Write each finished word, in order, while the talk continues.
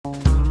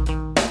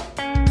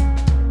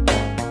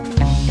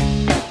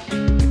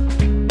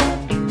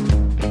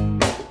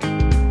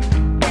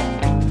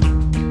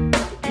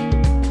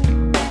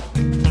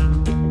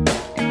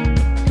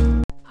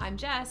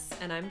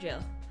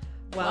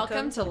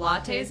Welcome to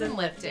Lattes and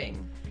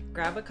Lifting.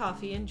 Grab a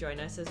coffee and join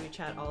us as we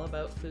chat all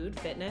about food,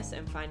 fitness,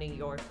 and finding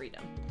your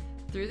freedom.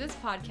 Through this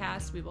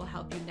podcast, we will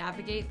help you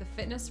navigate the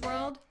fitness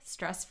world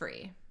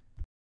stress-free.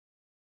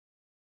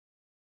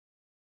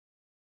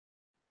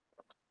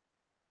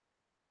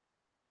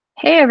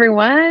 Hey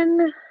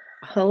everyone.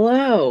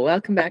 Hello,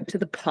 welcome back to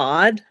the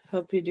pod.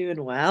 Hope you're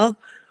doing well.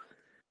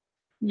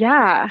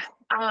 Yeah.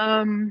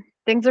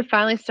 Things are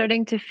finally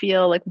starting to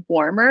feel like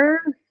warmer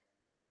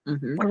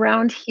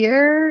around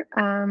here.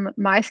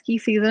 My ski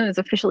season is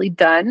officially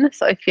done,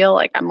 so I feel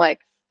like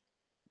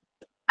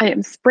I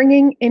am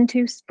springing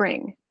into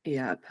spring.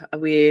 Yep.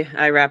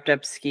 I wrapped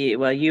up ski.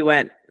 Well, you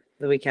went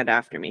the weekend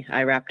after me.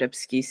 I wrapped up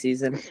ski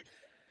season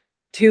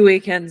 2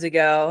 weekends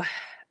ago.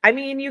 I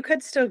mean, you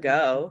could still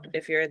go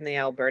if you're in the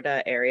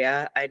Alberta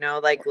area. I know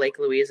like Lake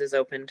Louise is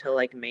open till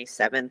like May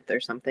 7th or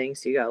something.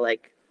 So you got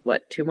like,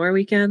 what, 2 more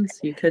weekends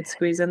you could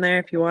squeeze in there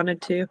if you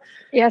wanted to.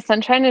 Yeah,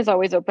 Sunshine is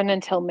always open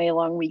until May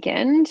long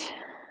weekend.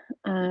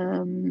 But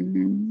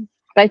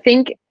I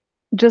think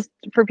just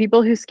for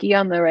people who ski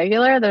on the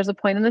regular, there's a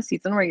point in the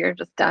season where you're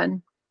just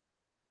done.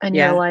 And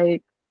Yeah. you're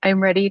like,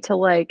 I'm ready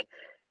to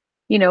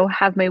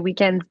have my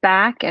weekends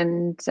back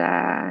and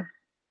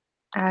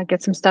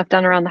get some stuff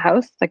done around the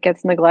house that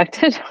gets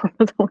neglected over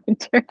the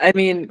winter. I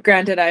mean,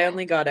 granted, I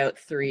only got out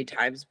 3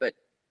 times, but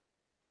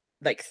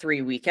like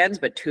 3 weekends,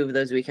 but 2 of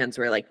those weekends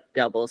were like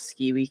double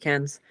ski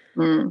weekends.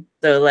 So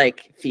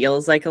like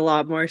feels like a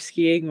lot more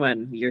skiing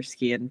when you're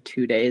skiing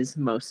 2 days.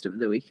 Most of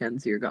the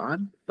weekends you're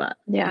gone, but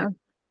yeah,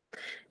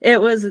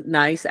 it was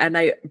nice. And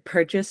I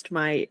purchased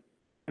my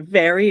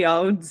very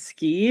own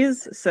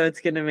skis, so it's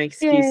gonna make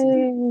ski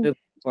season moving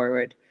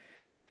forward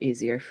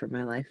easier for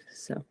my life.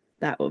 So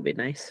that will be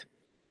nice.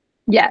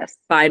 Yes,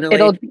 Finally,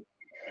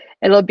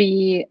 it'll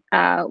be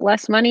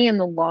less money in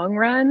the long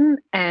run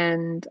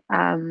and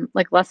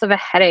like less of a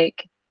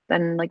headache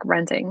than like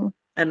renting.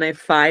 and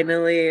I've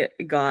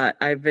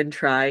been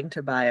trying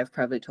to buy, I've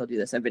probably told you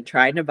this, I've been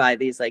trying to buy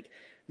these like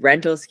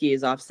rental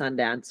skis off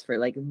Sundance for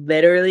like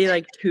literally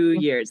like 2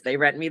 years. They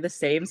rent me the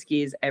same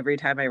skis every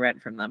time I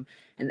rent from them.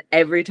 And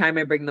every time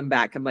I bring them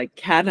back, I'm like,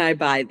 can I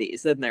buy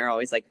these? And they're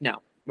always like,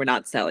 no, we're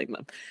not selling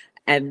them.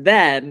 And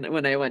then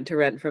when I went to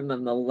rent from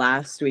them the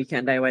last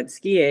weekend I went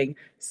skiing,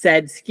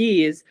 said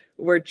skis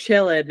were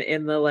chilling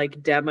in the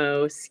like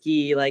demo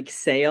ski like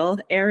sale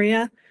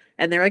area.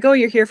 And they're like, oh,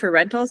 you're here for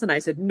rentals? And I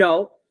said,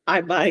 no,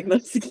 I'm buying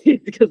those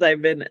skis because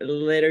I've been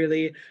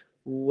literally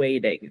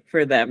waiting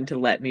for them to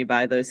let me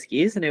buy those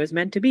skis. And it was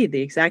meant to be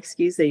the exact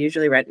skis they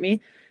usually rent me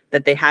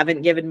that they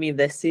haven't given me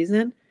this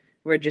season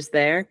were just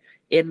there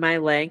in my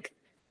length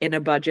in a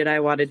budget I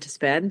wanted to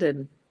spend.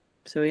 And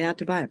so we had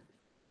to buy them.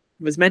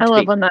 It was meant I to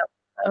love be. when that.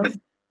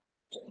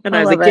 And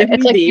I was like, give me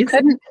it's like these.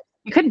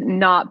 you couldn't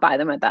not buy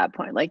them at that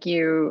point.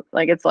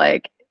 It's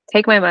like,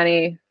 take my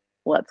money,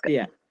 let's go.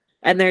 Yeah.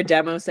 And their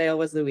demo sale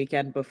was the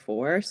weekend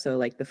before. So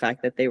like the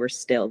fact that they were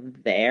still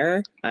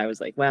there, I was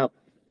like, well,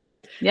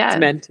 Yeah, it's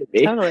meant to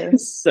be. totally.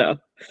 So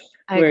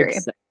I we're agree.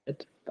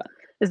 excited. But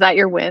Is that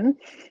your win?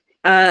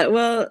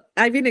 well,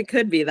 I mean, it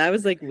could be. That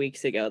was like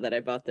weeks ago that I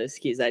bought those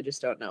skis. I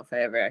just don't know if I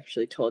ever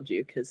actually told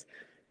you because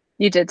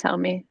You did tell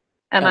me,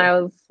 and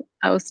I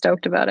was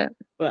stoked about it.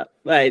 well,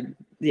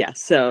 yeah.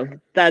 So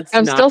that's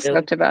I'm not still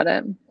really, stoked about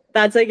it.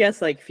 that's I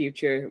guess like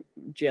future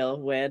Jill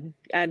win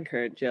and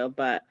current Jill,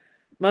 but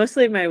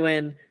mostly my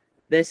win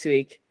this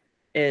week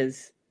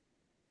is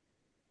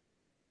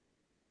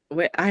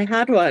I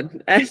had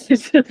one. I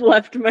just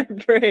left my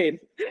brain.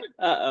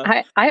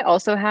 I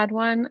also had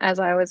one as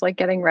I was like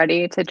getting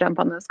ready to jump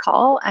on this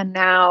call, and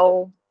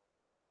now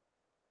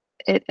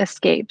it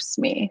escapes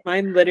me.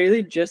 Mine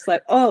literally just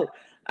like, oh,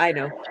 I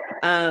know.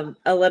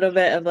 A little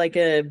bit of like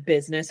a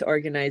business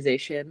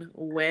organization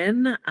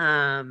win.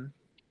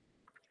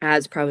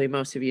 As probably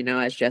most of you know,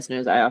 as Jess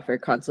knows, I offer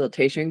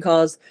consultation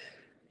calls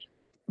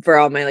for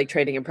all my like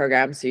training and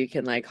programs. So you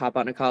can like hop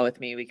on a call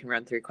with me. We can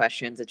run through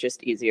questions. It's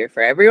just easier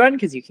for everyone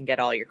because you can get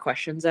all your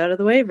questions out of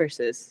the way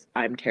versus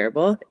I'm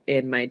terrible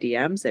in my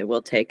DMs. It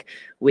will take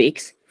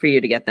weeks for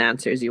you to get the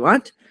answers you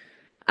want.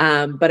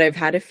 But I've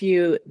had a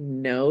few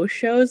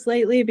no-shows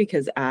lately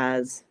because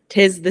as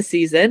 'tis the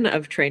season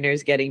of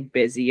trainers getting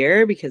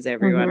busier because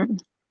everyone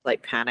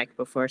like panicked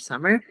before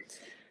summer.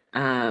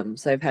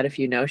 So I've had a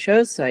few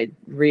no-shows. So I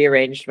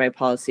rearranged my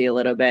policy a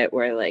little bit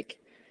where like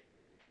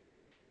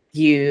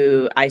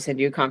I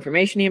send you a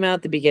confirmation email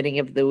at the beginning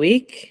of the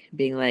week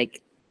being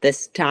like,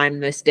 this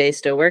time, this day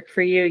still work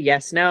for you?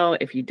 Yes, no.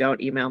 If you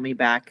don't email me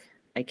back,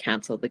 I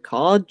cancel the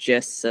call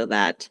just so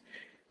that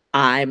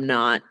I'm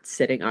not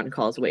sitting on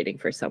calls waiting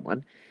for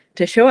someone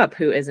to show up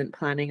who isn't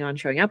planning on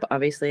showing up.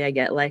 Obviously, I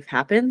get life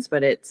happens,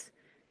 but it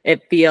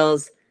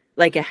feels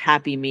like a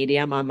happy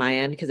medium on my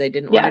end because I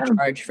didn't want to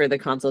charge for the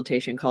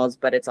consultation calls,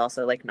 but it's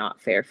also like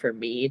not fair for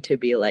me to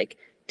be like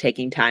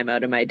taking time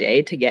out of my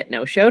day to get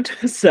no-showed.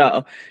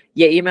 So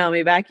you email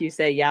me back, you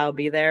say, yeah, I'll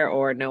be there,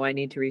 or no, I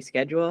need to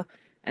reschedule.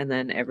 And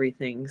then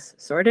everything's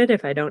sorted.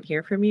 If I don't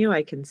hear from you,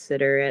 I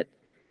consider it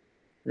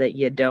that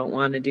you don't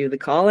want to do the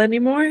call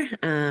anymore.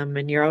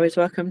 And you're always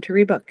welcome to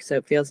rebook. So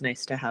it feels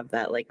nice to have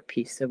that like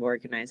piece of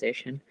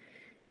organization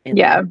in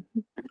Yeah,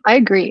 there. I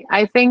agree.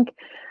 I think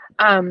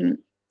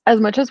as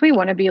much as we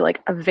want to be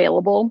like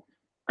available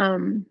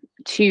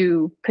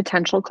to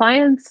potential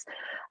clients,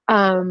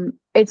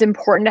 it's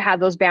important to have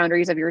those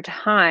boundaries of your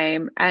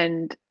time.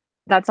 And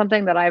that's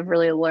something that I've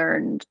really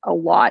learned a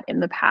lot in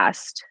the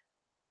past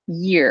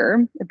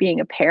year, being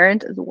a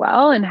parent as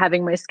well, and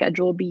having my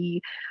schedule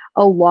be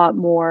a lot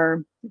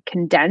more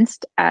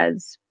condensed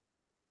as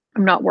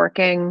I'm not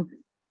working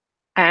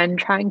and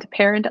trying to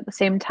parent at the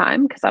same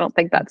time, because I don't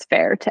think that's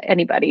fair to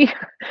anybody.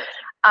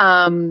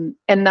 And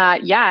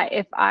that, yeah,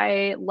 if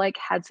I like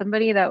had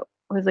somebody that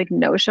was like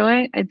no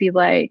showing, I'd be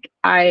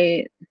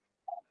I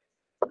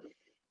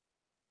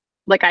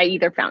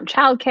either found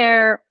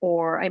childcare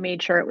or I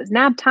made sure it was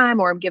nap time,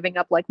 or I'm giving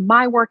up like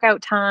my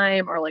workout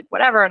time or like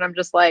whatever. And I'm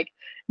just like,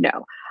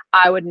 no,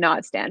 I would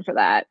not stand for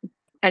that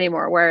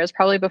anymore. Whereas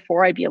probably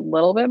before I'd be a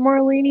little bit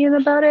more lenient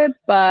about it,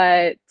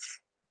 but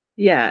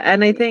Yeah.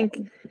 And I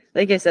think,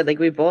 like I said, like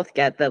we both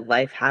get that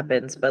life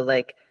happens, but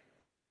like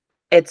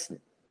it's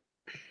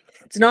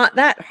not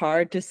that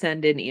hard to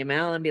send an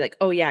email and be like,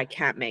 oh yeah, I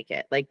can't make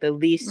it. Like the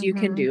least you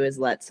can mhm, do is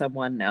let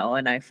someone know.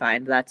 And I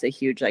find that's a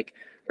huge like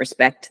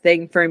respect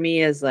thing for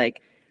me, is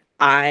like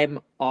I'm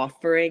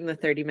offering the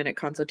 30-minute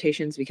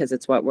consultations because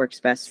it's what works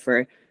best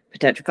for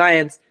potential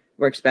clients,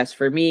 works best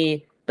for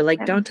me, but like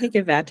yeah, don't take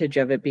advantage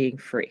of it being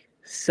free.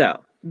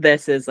 So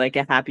this is like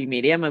a happy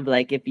medium of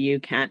like, if you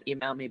can't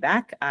email me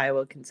back, I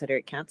will consider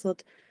it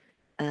canceled.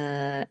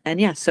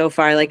 And yeah, so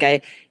far, like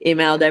I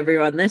emailed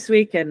everyone this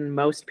week and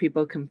most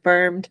people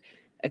confirmed.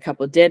 A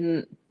couple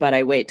didn't, but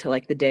I wait till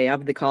like the day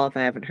of the call. If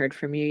I haven't heard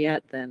from you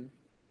yet, then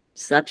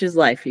such is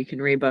life. You can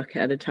rebook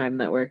at a time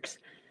that works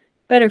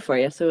better for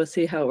you. So we'll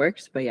see how it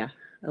works. But yeah,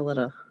 a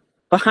little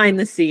behind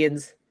the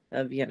scenes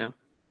of,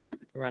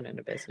 running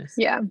a business.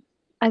 yeah.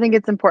 I think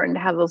it's important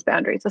to have those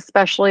boundaries,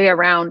 especially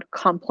around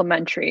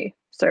complementary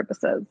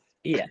services.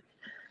 Yeah.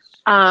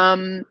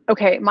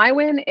 Okay, my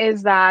win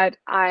is that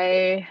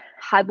I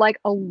had like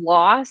a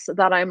loss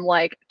that I'm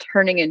like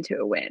turning into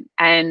a win.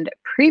 And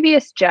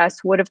previous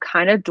Jess would have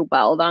kind of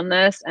dwelled on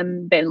this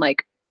and been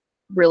like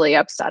really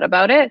upset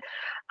about it.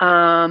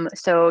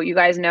 So you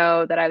guys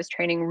know that I was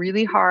training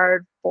really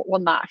hard for,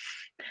 well, not,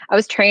 I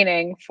was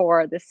training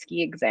for the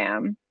ski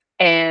exam,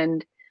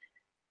 and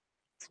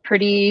it's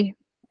pretty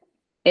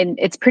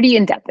it's pretty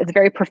in depth. It's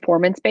very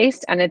performance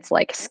based, and it's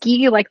like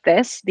ski like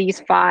this,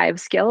 these 5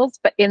 skills,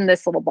 but in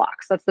this little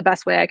box. That's the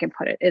best way I can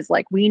put it, is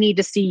like, we need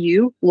to see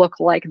you look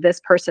like this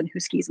person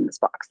who skis in this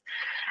box.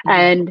 Mhm.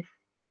 And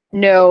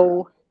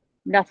no,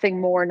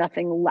 nothing more,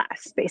 nothing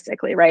less,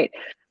 basically, right?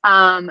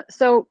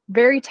 So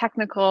very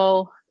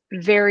technical,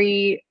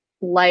 very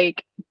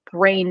like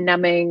brain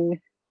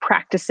numbing,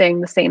 practicing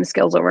the same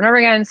skills over and over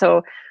again. So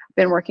I've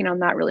been working on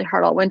that really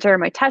hard all winter.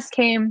 My test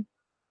came,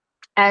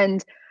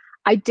 and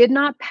I did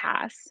not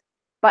pass,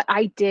 but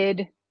I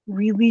did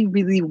really,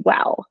 really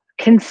well,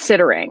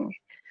 considering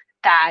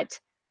that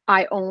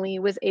I only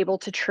was able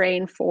to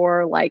train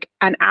for like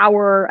an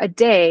hour a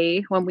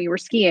day when we were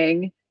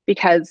skiing,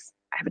 because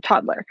I have a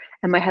toddler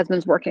and my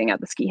husband's working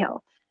at the ski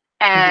hill.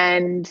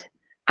 Mhm.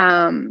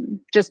 And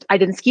just I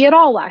didn't ski at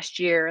all last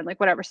year and like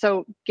whatever.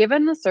 So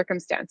given the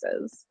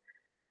circumstances,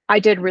 I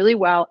did really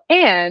well,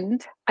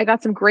 and I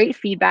got some great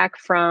feedback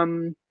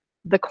from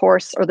the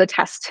course or the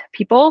test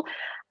people,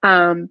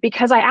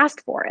 because I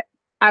asked for it.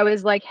 I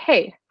was like,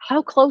 hey,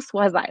 how close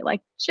was I?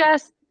 Like,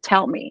 just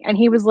tell me. And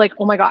he was like,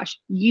 oh my gosh,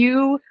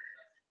 you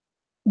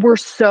were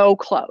so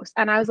close.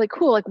 And I was like,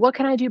 cool, like what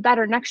can I do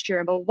better next year?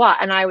 And blah, blah, blah.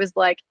 And I was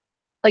like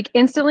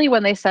instantly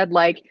when they said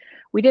like,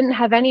 we didn't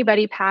have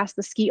anybody pass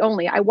the ski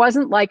only, I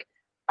wasn't like,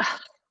 ugh.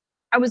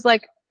 I was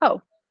like,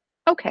 oh,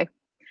 okay.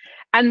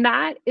 And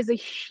that is a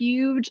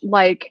huge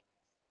like,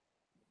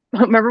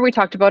 remember we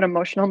talked about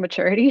emotional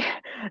maturity?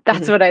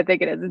 That's Mhm. what I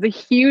think it is. It's a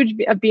huge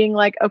of being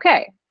like,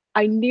 okay,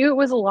 I knew it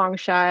was a long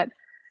shot.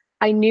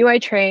 I knew I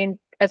trained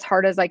as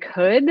hard as I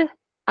could,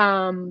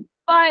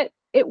 but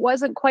it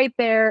wasn't quite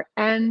there,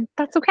 and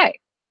that's okay.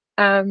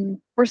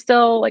 We're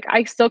still like,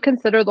 I still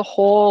consider the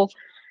whole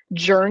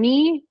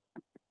journey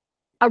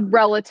a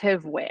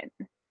relative win,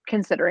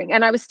 considering.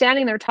 And I was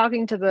standing there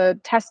talking to the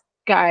test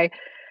guy,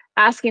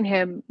 asking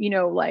him,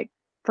 like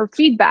for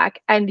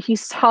feedback, and he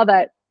saw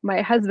that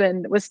my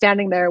husband was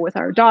standing there with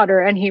our daughter,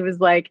 and he was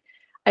like,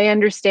 I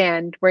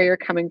understand where you're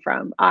coming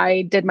from.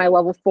 I did my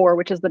level 4,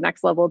 which is the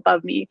next level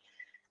above me,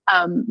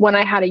 when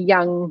I had a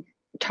young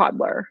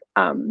toddler.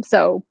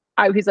 So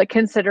he's like,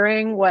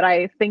 considering what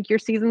I think your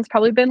season's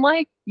probably been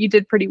like, you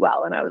did pretty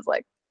well. And I was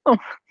like, oh,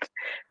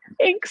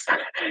 thanks.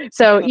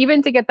 So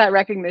even to get that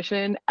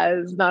recognition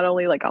as not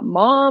only like a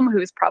mom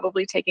who's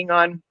probably taking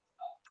on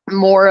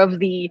more of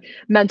the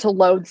mental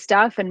load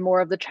stuff and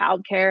more of the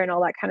childcare and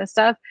all that kind of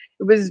stuff,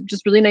 it was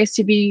just really nice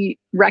to be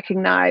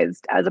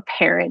recognized as a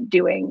parent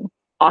doing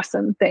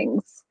awesome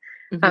things,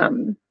 Mhm.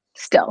 um,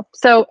 still.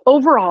 So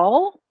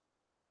overall,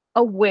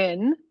 a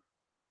win,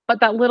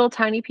 but that little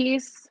tiny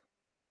piece,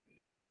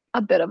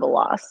 a bit of a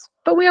loss,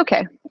 but we're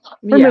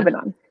moving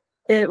on.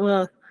 It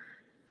will.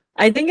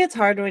 I think it's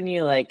hard when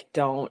you like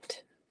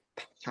don't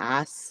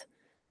pass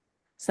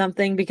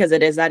something, because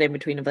it is that in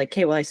between of like,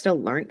 okay, well, I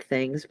still learned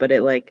things, but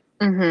it like,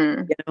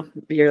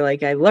 you're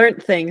like, I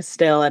learned things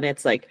still, and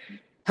it's like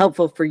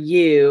helpful for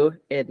you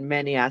in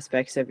many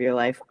aspects of your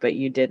life, but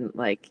you didn't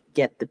like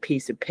get the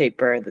piece of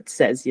paper that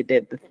says you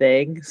did the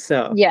thing.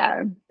 So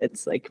yeah,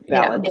 it's like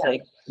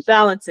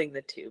balancing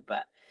the two,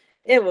 but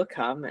it will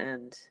come,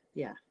 and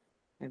yeah,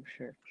 I'm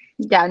sure.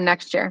 Yeah,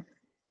 next year.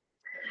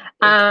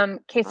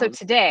 Okay, so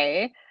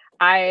today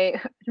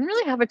I didn't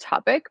really have a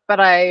topic, but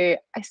I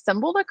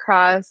stumbled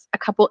across a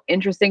couple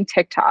interesting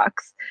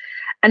TikToks,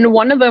 and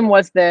one of them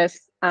was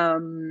this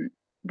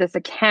this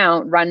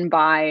account run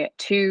by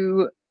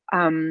two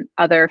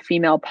other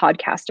female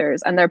podcasters,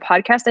 and their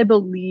podcast, I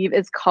believe,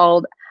 is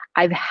called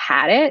I've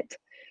Had It.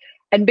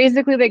 And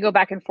basically they go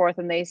back and forth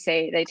and they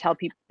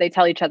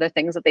tell each other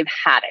things that they've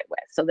had it with.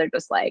 So they're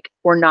just like,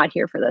 we're not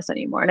here for this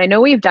anymore. And I know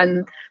we've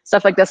done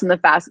stuff like this in the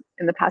past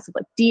of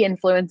like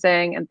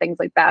de-influencing and things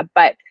like that.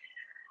 But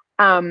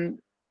I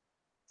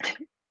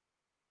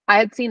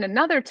had seen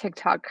another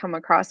TikTok come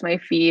across my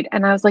feed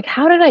and I was like,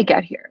 how did I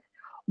get here?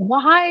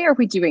 Why are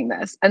we doing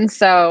this? And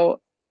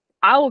so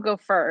I will go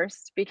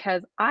first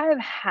because I've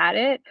had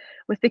it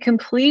with the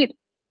complete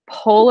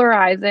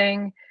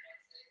polarizing,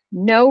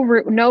 no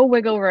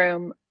wiggle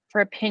room for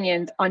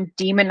opinions on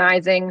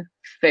demonizing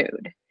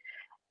food.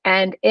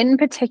 And in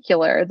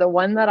particular, the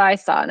one that I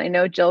saw, and I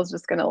know Jill's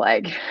just gonna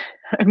like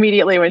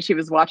immediately when she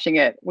was watching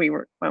it,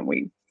 when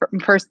we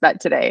first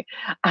met today,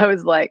 I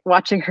was like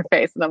watching her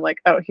face and I'm like,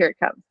 oh, here it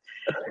comes.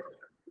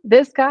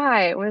 This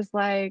guy was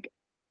like,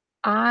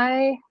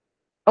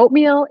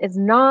 oatmeal is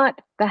not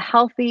the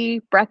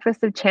healthy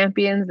breakfast of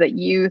champions that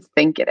you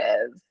think it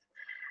is.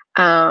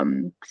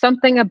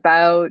 Something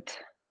about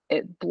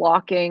it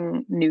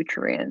blocking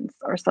nutrients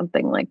or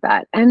something like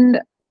that.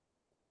 And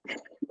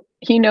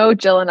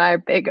Jill and I are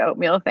big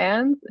oatmeal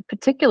fans,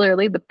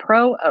 particularly the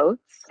pro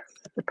oats,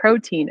 the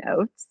protein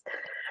oats.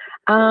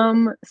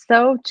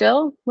 So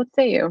Jill, what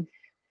say you?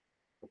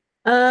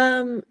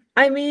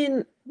 I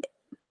mean,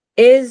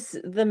 is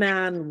the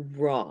man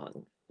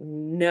wrong?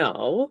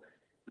 No.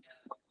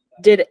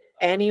 Did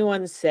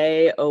anyone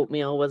say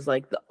oatmeal was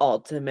like the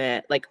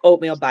ultimate, like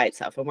oatmeal by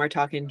itself? And we're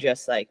talking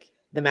just like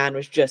the man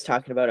was just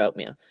talking about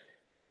oatmeal.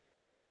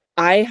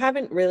 I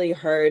haven't really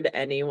heard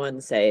anyone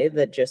say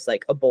that just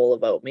like a bowl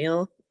of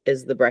oatmeal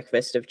is the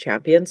breakfast of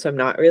champions. So I'm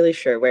not really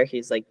sure where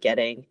he's like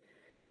getting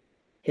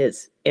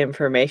his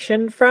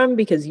information from,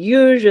 because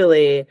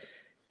usually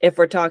if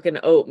we're talking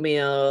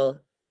oatmeal,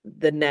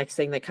 the next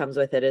thing that comes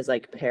with it is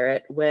like pair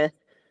it with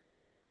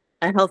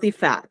a healthy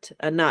fat,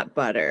 a nut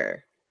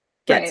butter,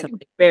 get some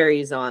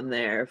berries on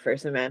there for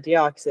some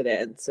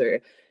antioxidants, or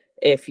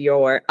if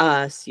you're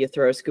us, you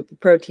throw a scoop of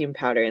protein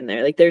powder in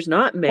there. Like there's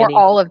not many. Or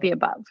all of the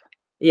above.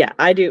 Yeah,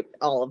 I do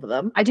all of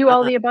them. I do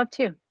all of the above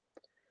too.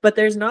 But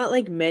there's not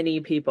like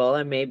many people,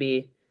 and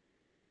maybe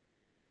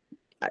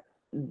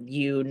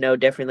you know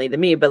differently than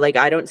me, but like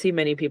I don't see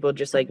many people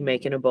just like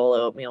making a bowl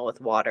of oatmeal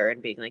with water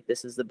and being like,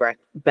 this is the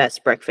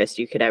best breakfast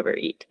you could ever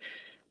eat.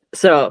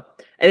 So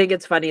I think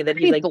it's funny that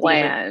he's like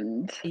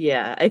bland.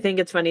 I think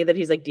it's funny that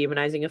he's like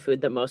demonizing a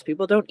food that most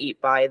people don't eat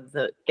by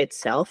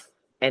itself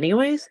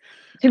anyways.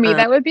 To me,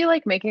 that would be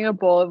like making a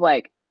bowl of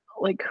like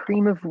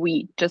cream of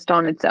wheat just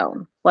on its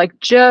own, like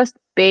just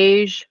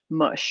beige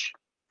mush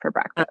for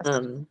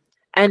breakfast.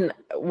 And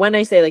when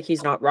I say like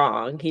he's not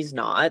wrong, he's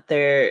not.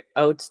 Their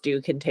oats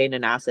do contain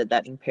an acid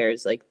that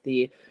impairs like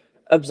the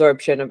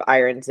absorption of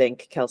iron,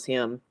 zinc,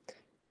 calcium.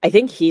 I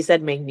think he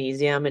said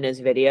magnesium in his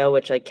video,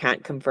 which I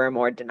can't confirm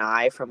or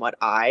deny from what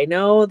I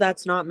know.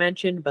 That's not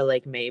mentioned, but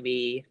like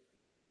maybe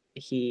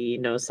he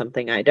knows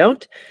something I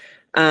don't.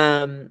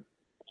 But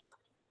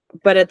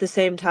at the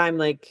same time,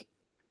 like,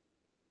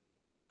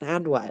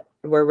 and what?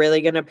 We're really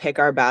going to pick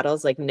our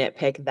battles, like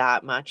nitpick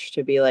that much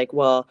to be like,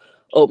 well,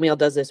 oatmeal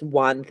does this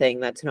one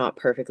thing that's not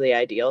perfectly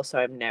ideal, so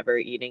I'm never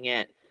eating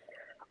it.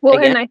 Well,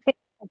 again. And I think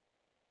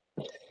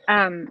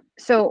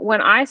so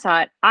when I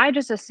saw it, I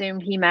just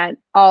assumed he meant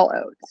all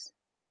oats,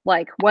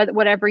 like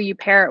whatever you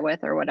pair it with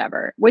or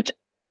whatever, which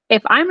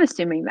if I'm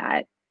assuming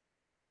that,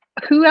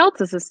 who else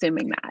is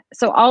assuming that?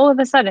 So all of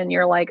a sudden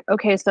you're like,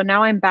 okay, so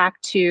now I'm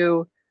back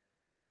to,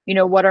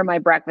 what are my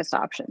breakfast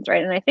options,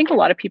 right? And I think a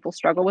lot of people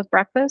struggle with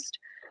breakfast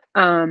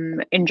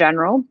in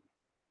general,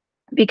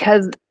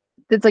 because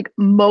it's like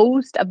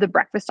most of the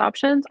breakfast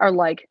options are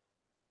like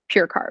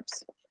pure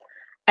carbs.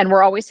 And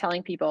we're always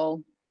telling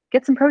people,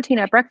 get some protein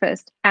at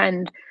breakfast.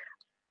 And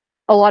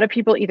a lot of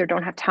people either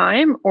don't have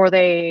time or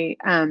they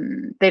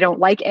don't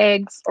like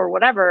eggs or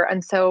whatever.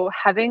 And so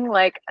having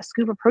like a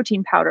scoop of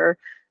protein powder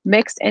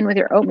mixed in with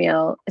your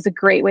oatmeal is a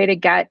great way to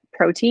get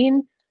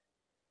protein,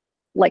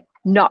 like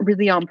not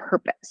really on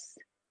purpose,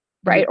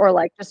 right? Or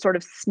like just sort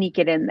of sneak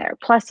it in there.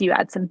 Plus you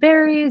add some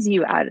berries,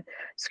 you add a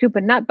scoop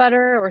of nut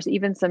butter or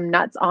even some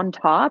nuts on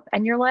top.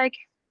 And you're like,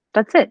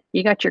 that's it.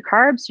 You got your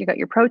carbs, you got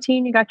your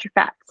protein, you got your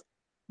fats.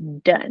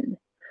 Done.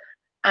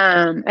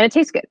 And it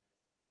tastes good.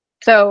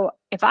 So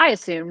if I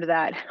assumed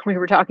that we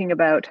were talking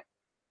about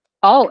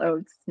all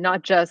oats,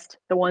 not just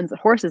the ones that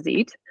horses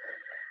eat,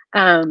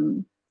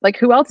 like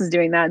who else is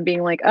doing that and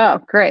being like, oh,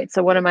 great.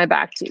 So what am I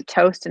back to?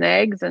 Toast and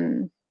eggs,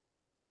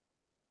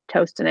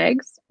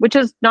 which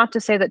is not to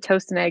say that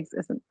toast and eggs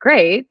isn't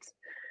great.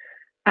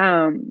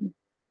 But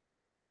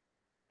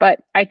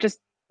I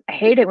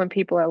hate it when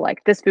people are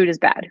like, this food is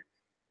bad.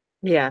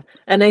 Yeah.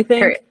 And I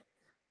think Period.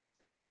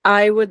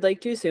 I would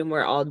like to assume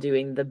we're all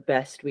doing the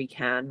best we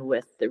can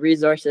with the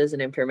resources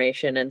and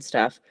information and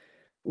stuff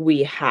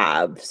we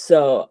have.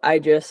 So I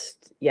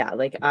just,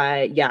 I'm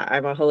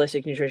a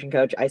holistic nutrition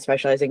coach. I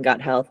specialize in gut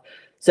health.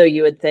 So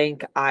you would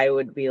think I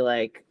would be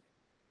like,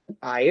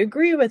 I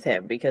agree with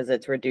him because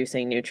it's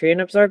reducing nutrient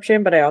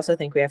absorption, but I also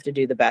think we have to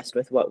do the best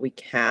with what we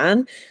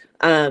can.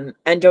 And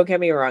don't get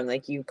me wrong,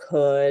 like you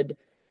could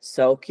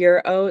soak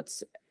your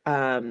oats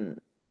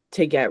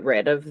to get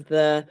rid of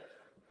the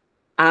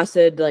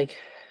acid. Like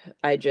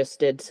I just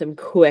did some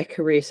quick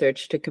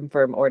research to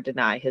confirm or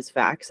deny his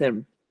facts,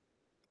 and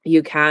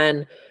you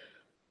can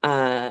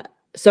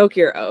soak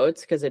your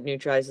oats because it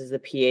neutralizes the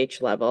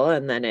pH level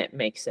and then it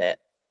makes it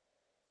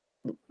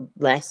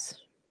less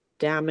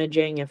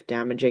damaging, if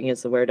damaging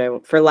is the word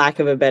for lack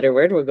of a better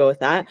word, we'll go with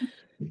that.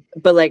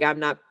 But like I'm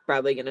not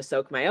probably going to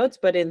soak my oats,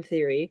 but in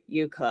theory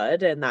you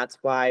could, and that's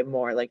why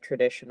more like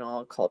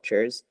traditional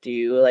cultures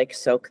do like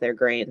soak their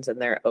grains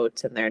and their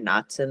oats and their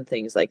nuts and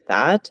things like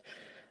that.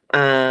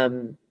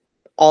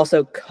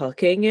 Also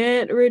cooking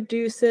it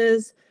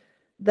reduces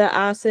the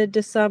acid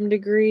to some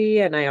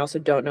degree, and I also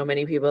don't know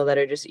many people that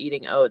are just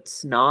eating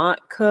oats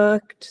not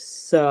cooked.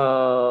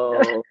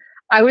 So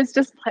I was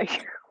just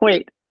like,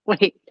 wait,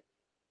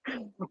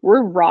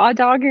 we're raw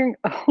dogging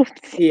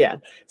oats? Yeah.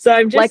 So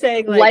I'm just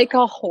saying, like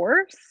a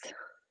horse?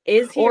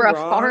 Is he or wrong? A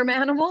farm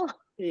animal?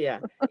 Yeah.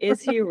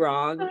 Is he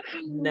wrong?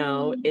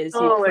 No. Is he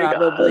Oh my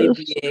probably gosh.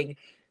 being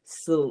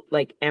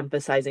like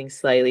emphasizing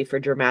slightly for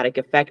dramatic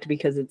effect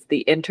because it's the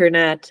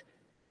internet?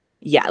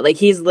 Yeah, like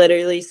he's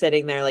literally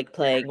sitting there like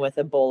playing with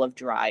a bowl of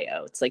dry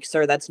oats. Like,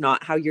 sir, that's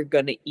not how you're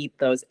gonna eat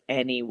those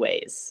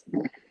anyways.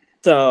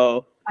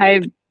 So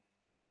I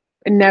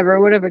never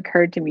would have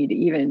occurred to me to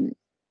even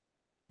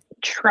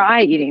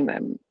try eating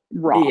them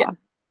raw. Yeah.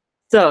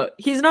 So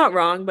he's not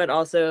wrong, but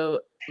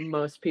also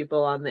most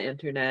people on the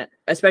internet,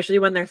 especially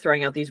when they're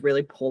throwing out these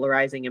really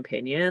polarizing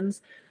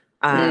opinions,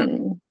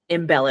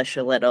 embellish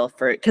a little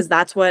because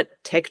that's what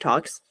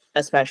TikToks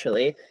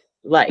especially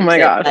like. Oh my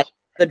gosh. Like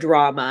the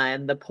drama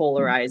and the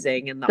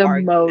polarizing and the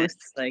arguments,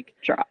 most like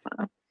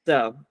drama.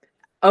 So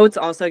oats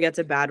also gets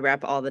a bad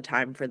rep all the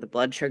time for the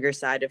blood sugar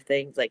side of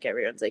things. Like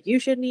everyone's like, you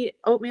shouldn't eat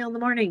oatmeal in the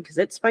morning because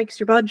it spikes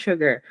your blood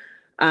sugar.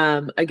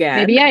 Again,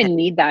 maybe I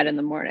need that in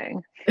the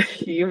morning.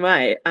 You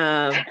might.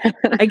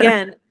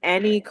 Again,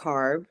 any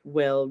carb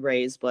will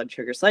raise blood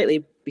sugar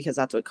slightly because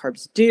that's what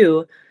carbs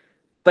do.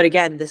 But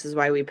again, this is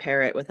why we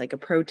pair it with like a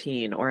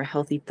protein or a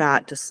healthy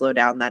fat to slow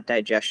down that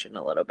digestion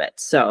a little bit.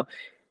 So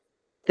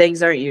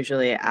things aren't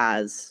usually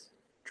as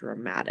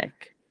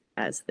dramatic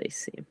as they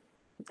seem.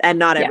 And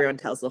not everyone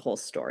tells the whole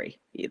story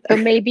either. So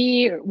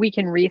maybe we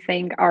can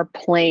rethink our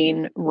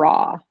plain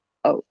raw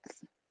oats.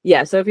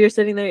 Yeah, so if you're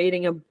sitting there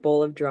eating a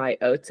bowl of dry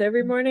oats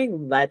every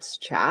morning, let's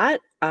chat.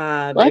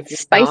 Let's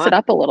spice it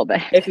up a little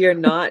bit. If you're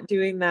not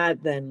doing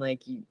that, then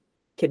like you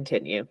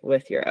continue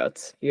with your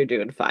oats. You're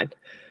doing fine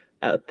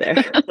out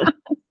there.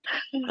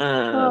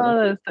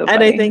 Oh, that's so and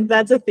funny. I think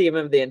that's a theme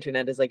of the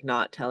internet is like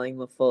not telling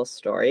the full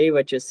story,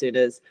 which as soon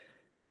as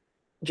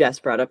Jess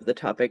brought up the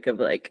topic of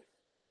like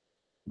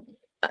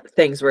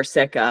things we're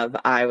sick of,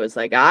 I was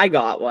like, I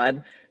got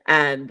one.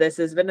 And this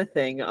has been a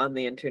thing on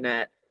the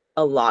internet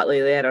a lot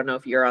lately. I don't know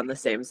if you're on the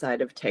same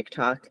side of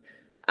TikTok.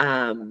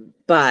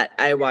 But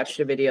I watched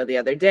a video the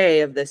other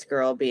day of this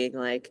girl being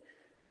like,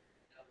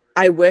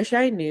 I wish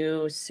I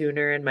knew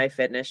sooner in my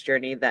fitness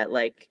journey that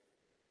like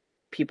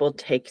people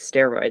take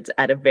steroids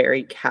at a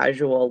very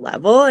casual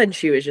level. And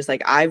she was just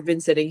like, I've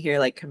been sitting here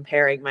like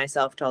comparing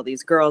myself to all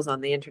these girls on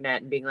the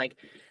internet and being like,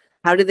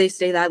 how do they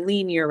stay that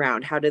lean year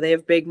round? How do they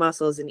have big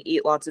muscles and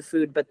eat lots of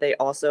food, but they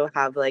also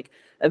have like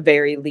a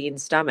very lean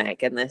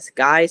stomach? And this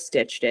guy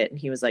stitched it and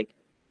he was like,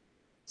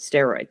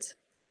 steroids.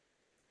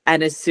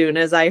 And as soon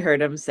as I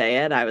heard him say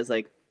it, I was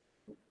like,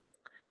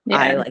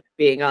 I like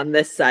being on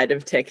this side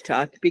of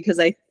TikTok because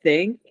I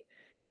think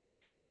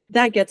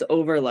that gets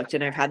overlooked.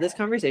 And I've had this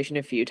conversation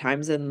a few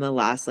times in the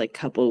last like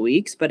couple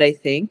weeks, but I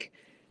think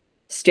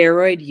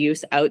steroid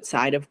use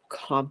outside of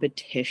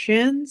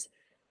competitions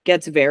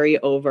gets very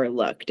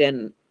overlooked.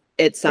 And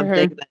it's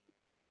something that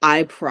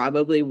I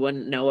probably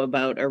wouldn't know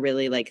about or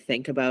really like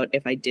think about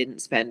if I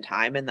didn't spend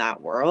time in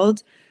that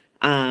world.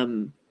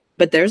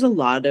 But there's a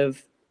lot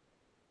of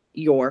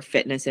your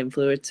fitness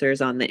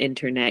influencers on the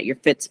internet, your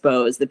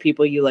Fitspos, the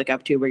people you look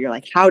up to where you're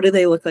like, how do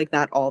they look like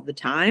that all the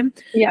time?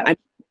 Yeah. I'm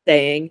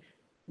saying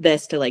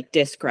this to like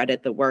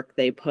discredit the work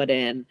they put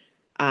in.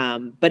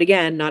 But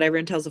again, not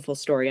everyone tells the full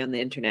story on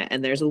the internet.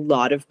 And there's a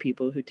lot of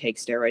people who take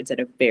steroids at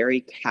a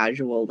very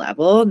casual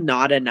level,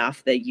 not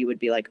enough that you would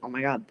be like, oh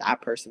my God,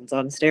 that person's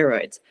on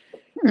steroids,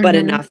 but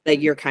enough that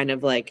you're kind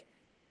of like,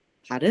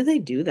 how do they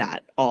do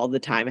that all the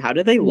time? How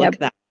do they look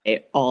that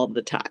way all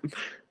the time?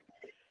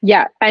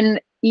 Yeah.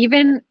 And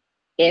even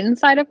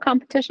inside of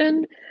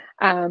competition,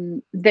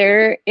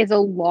 there is a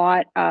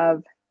lot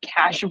of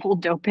casual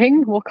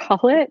doping, we'll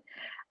call it.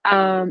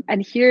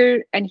 And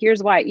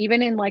here's why.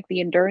 Even in like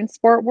the endurance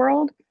sport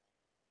world,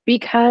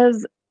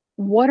 because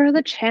what are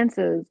the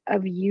chances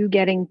of you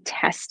getting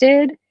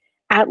tested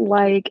at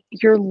like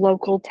your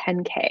local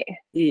 10K?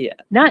 Yeah.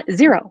 Not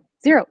zero.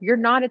 You're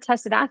not a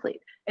tested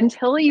athlete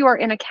until you are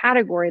in a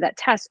category that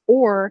tests.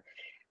 Or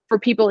for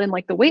people in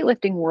like the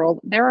weightlifting world,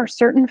 there are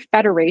certain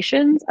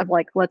federations of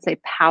like, let's say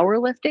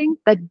powerlifting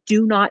that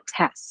do not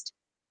test.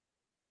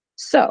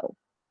 So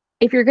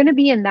if you're going to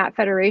be in that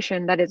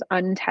federation that is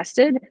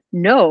untested,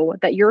 know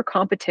that your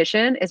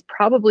competition is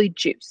probably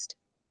juiced,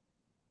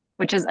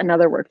 which is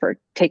another word for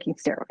taking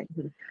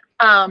steroids.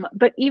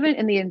 But even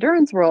in the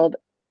endurance world,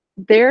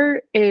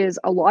 there is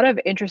a lot of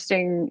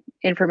interesting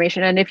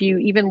information. And if you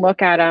even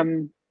look at,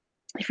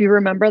 if you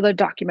remember the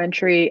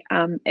documentary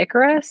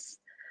Icarus,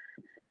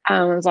 it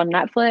was on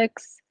Netflix.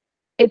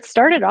 It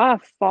started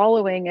off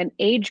following an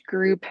age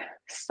group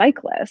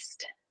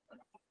cyclist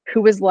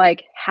who was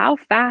like, how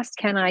fast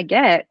can I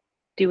get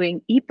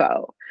doing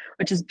EPO,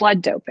 which is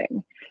blood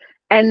doping?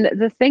 And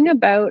the thing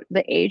about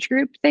the age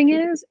group thing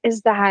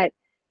is that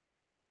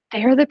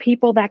they're the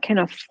people that can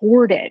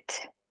afford it,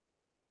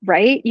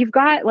 right? You've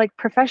got like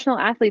professional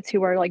athletes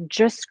who are like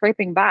just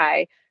scraping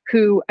by,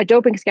 who a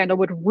doping scandal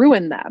would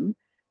ruin them.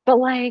 But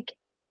like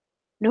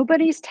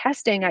nobody's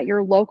testing at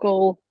your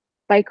local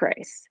bike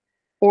race.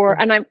 Or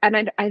I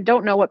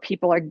don't know what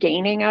people are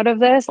gaining out of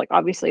this. Like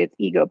obviously it's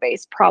ego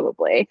based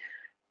probably,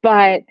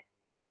 but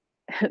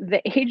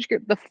the age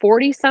group, the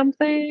 40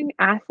 something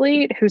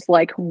athlete who's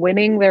like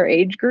winning their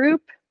age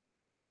group,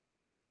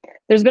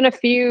 there's been a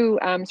few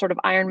sort of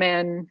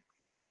Ironman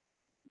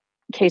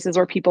cases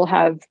where people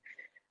have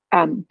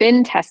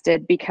been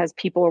tested because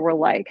people were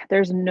like,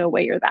 there's no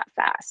way you're that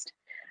fast.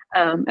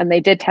 And they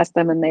did test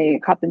them and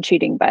they caught them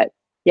cheating. But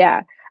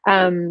yeah,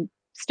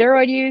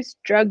 steroid use,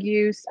 drug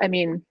use. I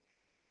mean,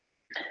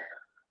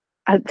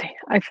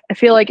 I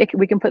feel like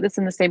we can put this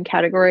in the same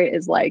category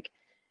as like,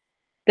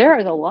 there are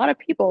a lot of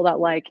people that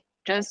like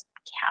just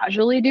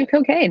casually do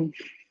cocaine.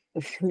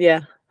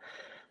 Yeah.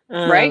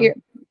 Right.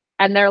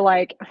 And they're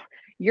like,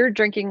 you're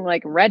drinking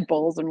like Red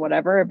Bulls and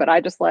whatever, but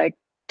I just like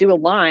do a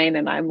line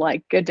and I'm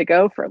like good to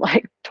go for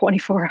like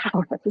 24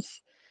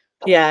 hours.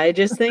 Yeah, I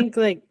just think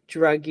like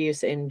drug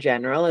use in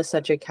general is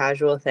such a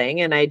casual thing.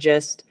 And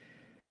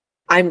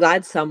I'm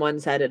glad someone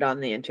said it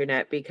on the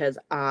internet because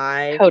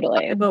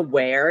I'm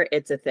aware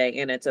it's a thing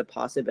and it's a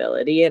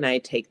possibility. And I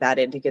take that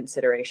into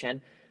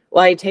consideration.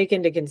 Well, I take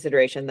into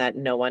consideration that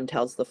no one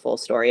tells the full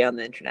story on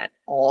the internet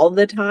all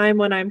the time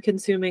when I'm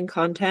consuming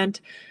content.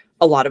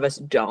 A lot of us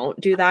don't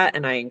do that.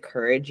 And I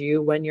encourage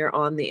you when you're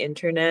on the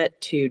internet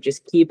to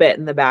just keep it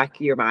in the back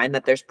of your mind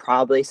that there's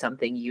probably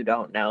something you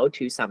don't know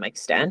to some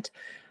extent.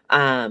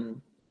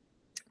 And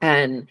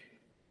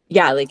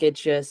yeah, like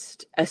it's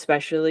just,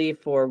 especially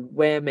for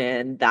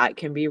women, that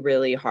can be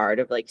really hard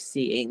of like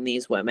seeing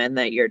these women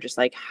that you're just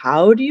like,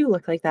 how do you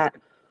look like that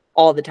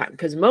all the time?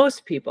 Because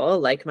most people,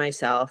 like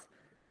myself,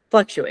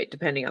 fluctuate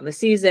depending on the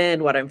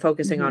season, what I'm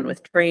focusing on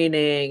with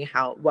training,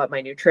 what my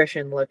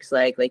nutrition looks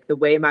like the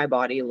way my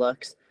body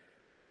looks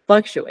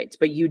fluctuates.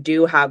 But you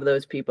do have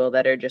those people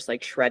that are just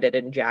like shredded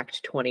and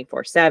jacked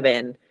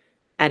 24/7,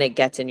 and it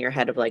gets in your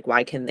head of like,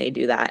 why can they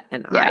do that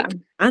and I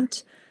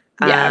can't?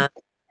 Yeah.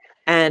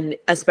 And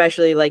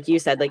especially like you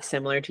said, like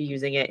similar to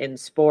using it in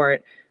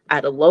sport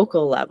at a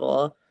local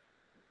level,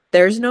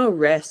 there's no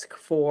risk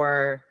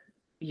for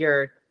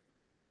your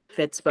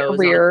Fitspo's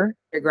on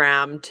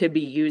Instagram to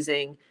be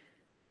using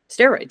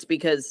steroids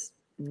because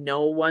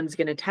no one's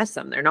going to test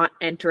them. They're not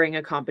entering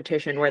a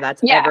competition where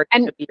that's ever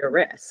going to be a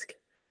risk.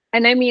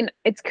 And I mean,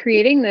 it's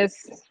creating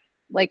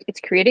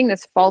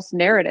this false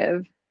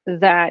narrative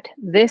that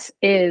this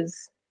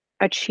is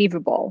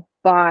achievable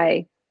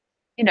by,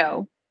 you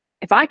know,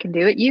 if I can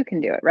do it, you can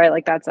do it, right?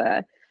 Like that's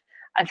a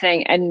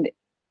thing. And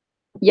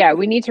yeah,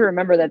 we need to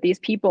remember that these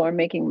people are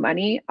making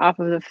money off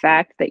of the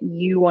fact that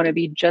you want to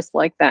be just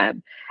like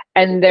them.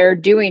 And they're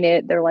doing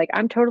it. They're like,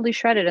 I'm totally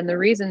shredded. And the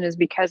reason is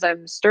because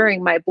I'm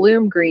stirring my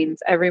Bloom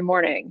greens every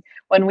morning.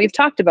 When we've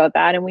talked about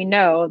that and we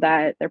know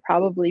that they're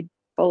probably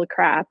full of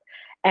crap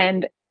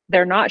and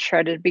they're not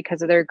shredded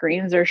because of their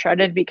greens, they're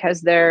shredded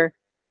because they're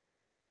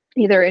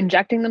either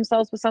injecting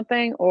themselves with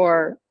something,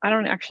 or I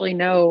don't actually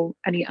know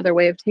any other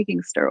way of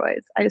taking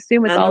steroids. I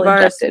assume it's all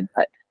injected,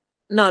 but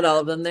not all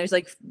of them. There's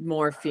like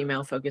more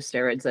female focused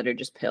steroids that are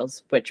just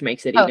pills, which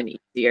makes it even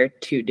easier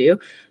to do.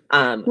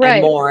 And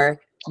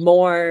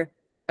more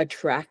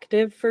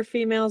attractive for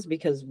females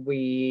because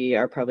we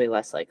are probably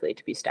less likely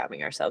to be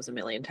stabbing ourselves a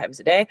million times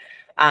a day.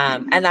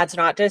 And that's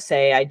not to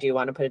say, I do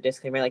want to put a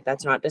disclaimer, like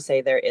that's not to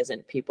say there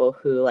isn't people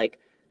who like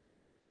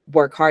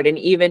work hard, and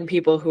even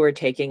people who are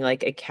taking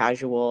like a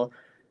casual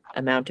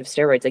amount of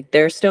steroids, like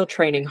they're still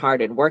training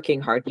hard and working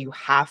hard. You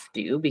have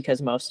to,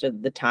 because most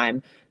of the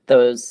time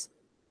those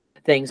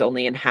things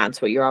only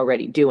enhance what you're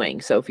already doing.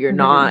 So if you're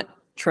not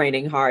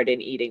training hard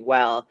and eating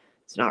well,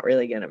 it's not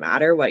really going to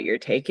matter what you're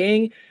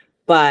taking,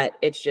 but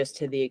it's just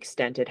to the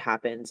extent it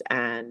happens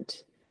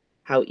and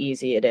how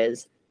easy it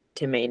is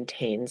to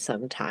maintain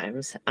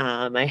sometimes.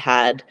 I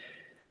had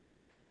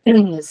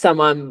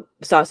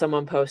saw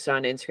someone post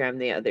on Instagram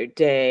the other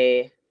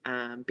day,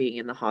 being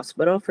in the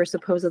hospital for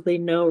supposedly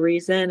no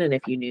reason. And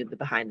if you knew the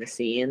behind the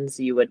scenes,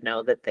 you would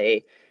know that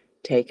they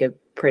take a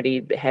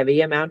pretty heavy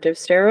amount of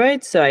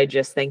steroids. So I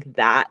just think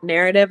that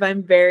narrative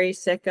I'm very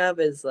sick of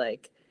is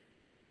like,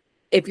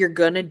 if you're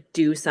going to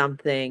do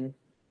something,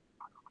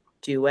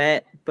 do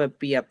it, but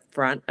be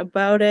upfront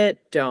about it.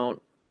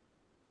 Don't,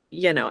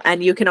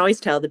 and you can always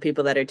tell the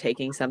people that are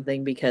taking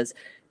something because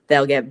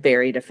they'll get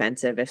very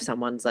defensive if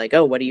someone's like,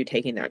 oh, what are you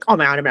taking? They're like, oh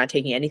my God, I'm not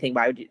taking anything.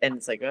 Why would you? And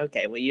it's like,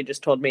 okay, well, you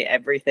just told me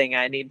everything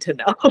I need to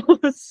know.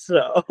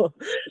 So,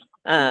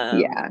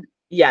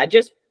 yeah,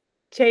 just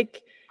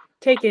take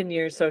in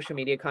your social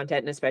media content,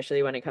 and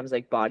especially when it comes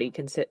like body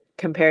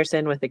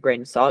comparison, with a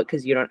grain of salt,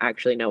 because you don't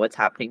actually know what's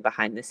happening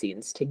behind the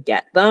scenes to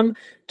get them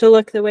to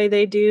look the way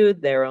they do.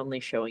 They're only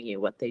showing you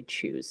what they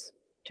choose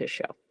to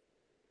show.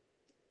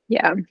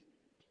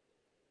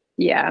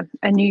 Yeah,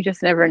 and you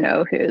just never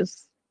know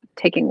who's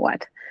taking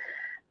what.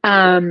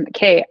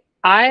 Okay,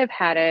 I've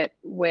had it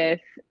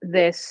with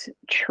this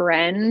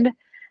trend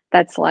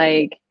that's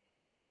like,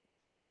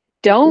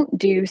 don't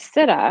do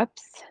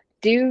sit-ups,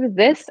 do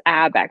this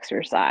ab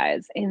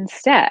exercise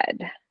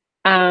instead.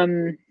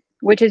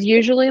 Which is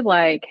usually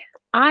like,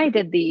 I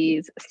did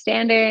these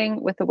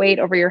standing with the weight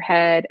over your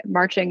head,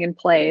 marching in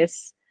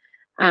place,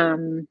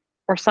 or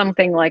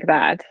something like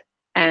that.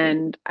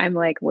 And I'm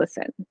like,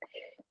 listen,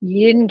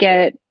 you didn't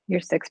get your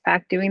six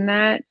pack doing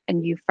that,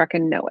 and you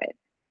fucking know it.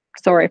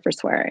 Sorry for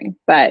swearing,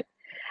 but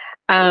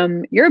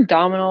your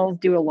abdominals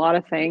do a lot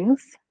of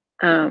things.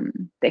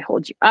 They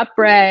hold you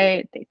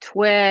upright, they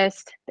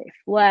twist, they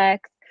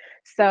flex.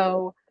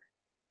 So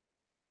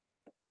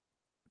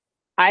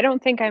I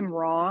don't think I'm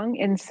wrong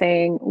in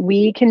saying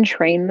we can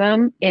train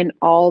them in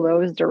all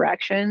those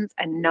directions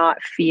and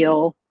not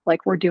feel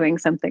like we're doing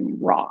something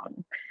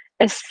wrong,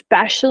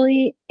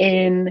 especially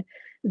in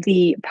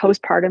the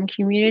postpartum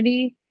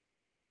community.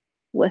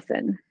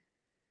 Listen,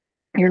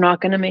 you're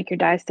not going to make your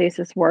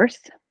diastasis worse.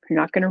 You're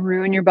not going to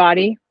ruin your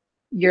body.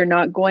 You're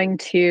not going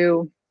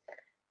to,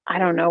 I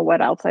don't know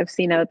what else I've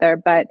seen out there,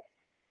 but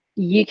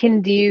you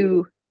can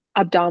do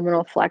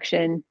abdominal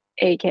flexion,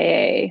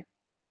 AKA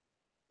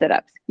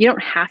sit-ups. You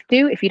don't have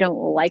to if you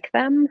don't like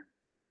them,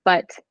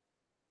 but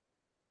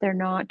they're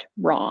not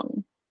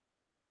wrong.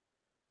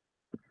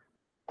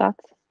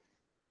 Thoughts?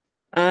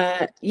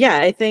 Yeah,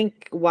 I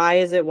think why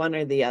is it one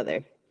or the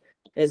other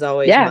is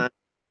always my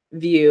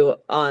view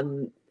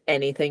on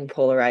anything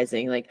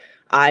polarizing. Like,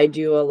 I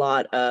do a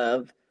lot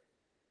of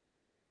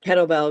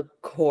kettlebell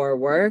core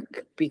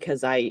work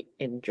because I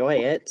enjoy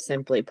it,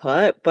 simply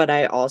put, but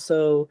I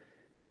also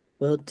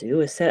will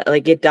do a sit.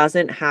 Like, it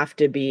doesn't have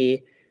to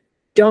be,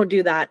 don't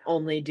do that,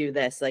 only do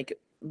this. Like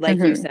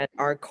you said,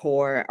 our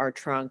core, our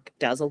trunk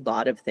does a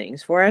lot of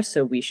things for us,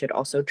 so we should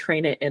also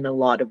train it in a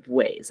lot of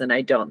ways. And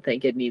I don't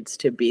think it needs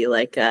to be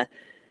like a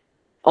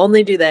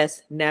only do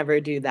this, never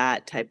do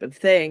that type of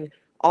thing.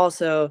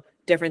 Also,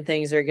 different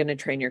things are going to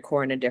train your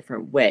core in a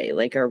different way.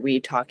 Like, are we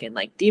talking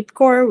like deep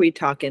core? Are we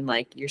talking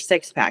like your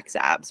six packs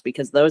abs?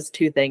 Because those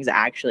two things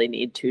actually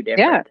need two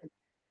different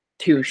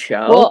to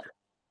show. Well,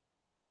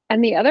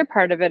 and the other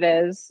part of it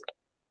is,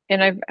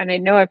 and I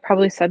know I've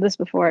probably said this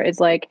before, is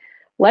like,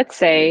 let's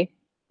say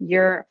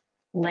you're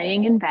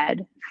laying in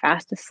bed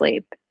fast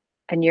asleep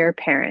and you're a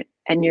parent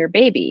and your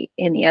baby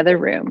in the other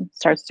room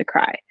starts to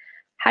cry.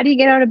 How do you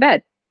get out of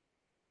bed?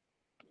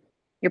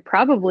 You're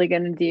probably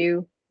going to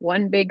do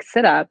one big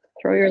sit up,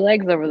 throw your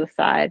legs over the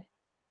side,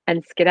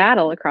 and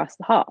skedaddle across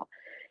the hall.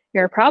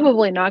 You're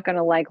probably not going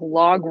to like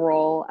log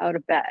roll out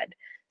of bed.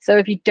 So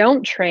if you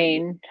don't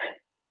train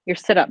your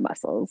sit up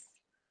muscles,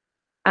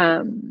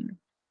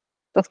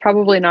 that's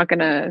probably not going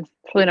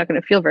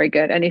to feel very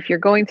good. And if you're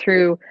going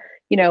through,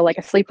 like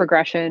a sleep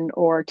regression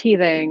or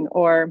teething,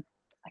 or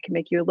I can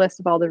make you a list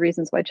of all the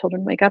reasons why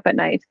children wake up at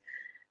night,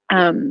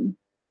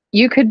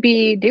 you could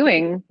be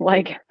doing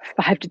like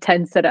 5 to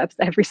 10 sit-ups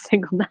every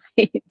single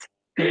night.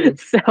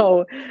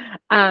 So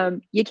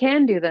you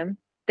can do them.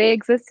 They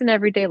exist in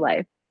everyday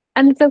life,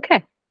 and it's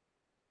okay.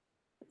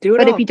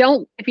 But if you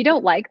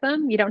don't like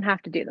them, you don't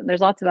have to do them.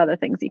 There's lots of other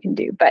things you can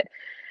do. But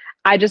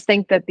I just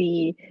think that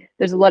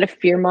there's a lot of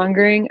fear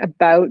mongering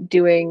about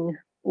doing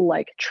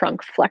like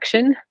trunk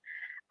flexion.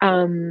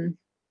 And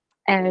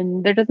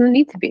there doesn't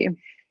need to be.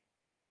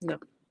 No,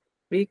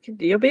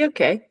 you'll be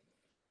okay.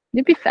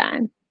 You'll be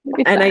fine.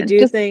 And I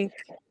do think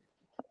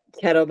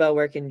kettlebell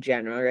work in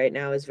general right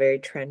now is very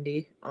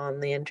trendy on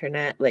the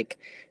internet. Like,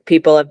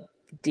 people have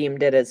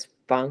deemed it as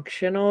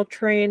functional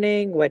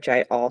training, which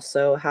I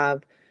also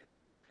have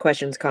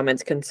questions,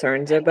 comments,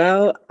 concerns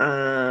about.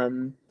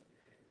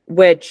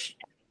 Which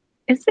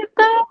is it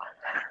though?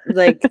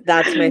 Like,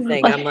 that's my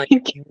thing. I'm like,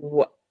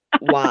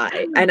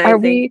 why? And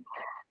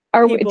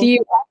do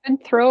you often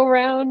throw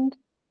around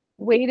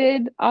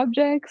weighted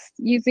objects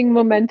using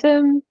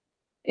momentum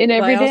in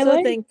Well, I everyday also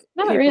life? think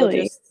Not people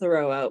really. just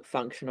throw out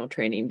functional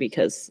training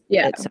because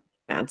Yeah. it's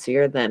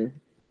fancier than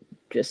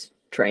just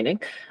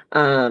training.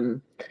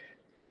 Um,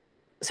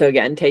 so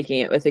again, taking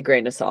it with a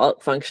grain of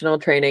salt, functional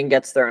training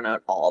gets thrown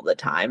out all the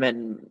time,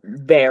 and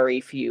very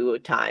few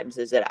times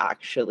is it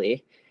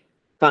actually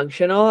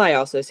functional. I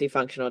also see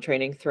functional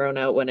training thrown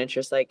out when it's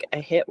just like a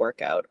HIIT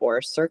workout or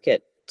a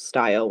circuit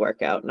style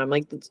workout. And I'm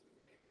like,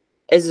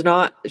 is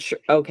not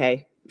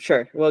okay,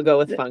 sure, we'll go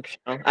with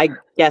functional. I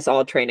guess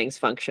all training's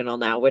functional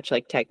now, which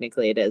like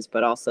technically it is,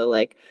 but also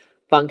like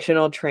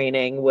functional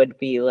training would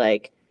be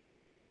like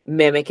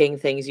mimicking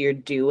things you're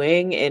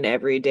doing in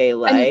everyday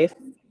life.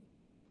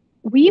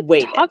 We've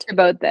Weighted. talked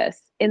about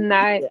this in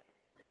that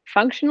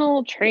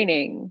functional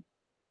training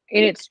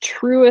in its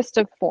truest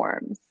of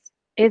forms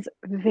is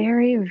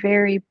very,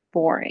 very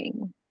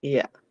boring.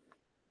 Yeah.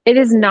 It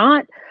is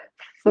not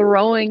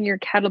throwing your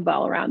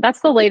kettlebell around.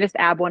 That's the latest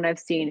ab one I've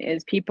seen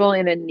is people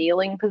in a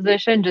kneeling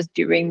position just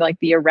doing like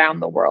the around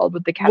the world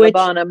with the kettlebell. Which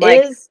and I'm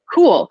like, is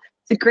cool.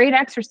 It's a great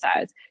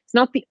exercise. It's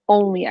not the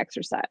only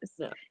exercise.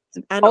 no.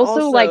 It's And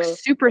also like also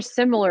super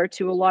similar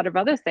to a lot of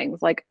other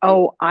things like,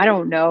 oh, I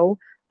don't know,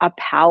 a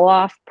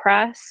Palloff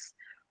press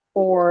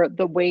or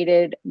the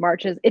weighted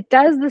marches. It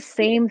does the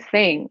same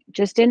thing,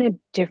 just in a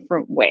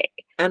different way.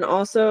 and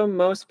also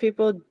most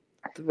people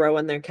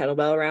throwing their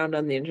kettlebell around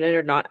on the internet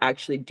are not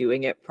actually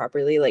doing it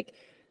properly. Like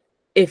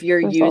if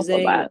you're There's also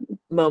using that.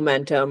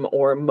 momentum,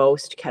 or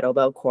most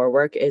kettlebell core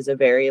work is a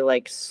very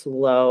like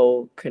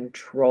slow,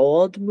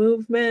 controlled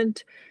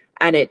movement,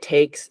 and it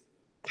takes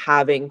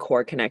having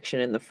core connection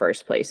in the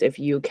first place. If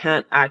you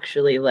can't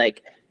actually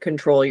like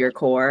control your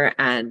core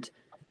and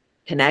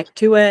connect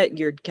to it,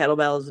 your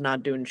kettlebell is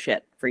not doing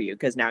shit for you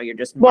because now you're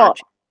just Well,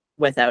 marching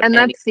without and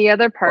any that's the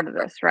other part core of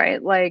work. this,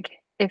 right? Like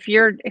if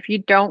you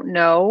don't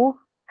know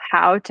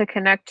how to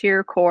connect to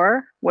your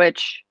core,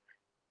 which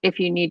if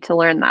you need to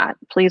learn that,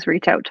 please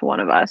reach out to one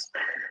of us.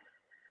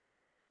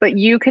 But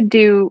you could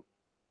do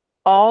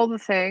all the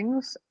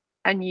things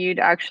and you'd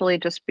actually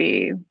just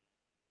be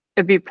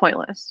it'd be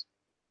pointless.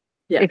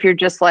 Yeah. If you're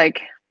just like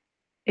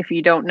if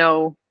you don't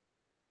know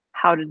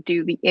how to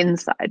do the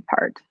inside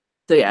part.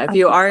 So yeah, if of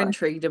you the are core.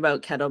 intrigued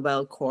about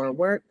kettlebell core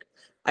work,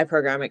 I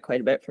program it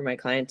quite a bit for my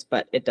clients,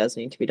 but it does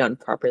need to be done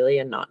properly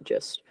and not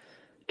just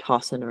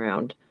tossing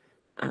around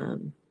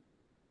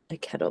a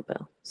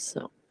kettlebell.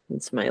 So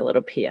it's my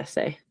little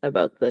PSA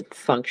about the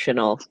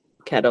functional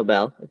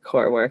kettlebell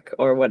core work,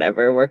 or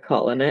whatever we're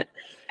calling it.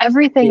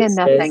 Everything and these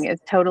nothing days. is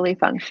totally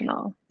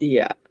functional.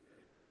 Yeah.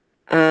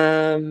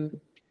 I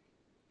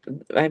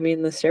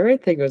mean, the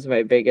steroid thing was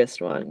my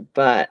biggest one,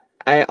 but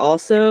I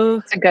also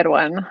It's a good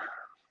one.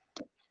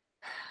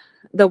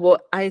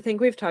 I think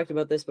we've talked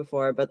about this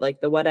before, but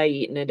like the what I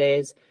eat in a day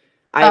is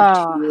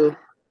Oh,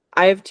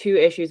 I have two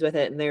issues with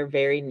it, and they're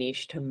very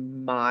niche to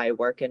my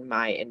work and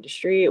my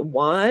industry.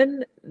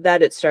 One,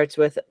 that it starts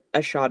with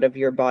a shot of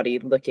your body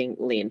looking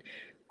lean.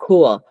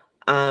 Cool.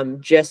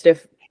 Just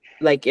if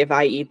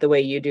I eat the way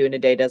you do in a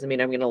day doesn't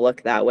mean I'm gonna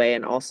look that way.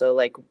 And also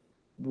like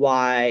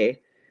why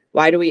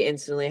do we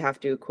instantly have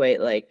to equate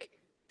like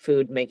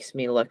food makes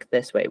me look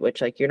this way,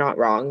 which like you're not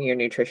wrong. Your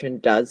nutrition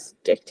does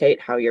dictate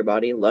how your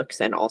body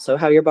looks and also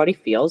how your body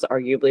feels,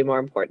 arguably more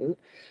important.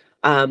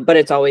 But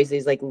it's always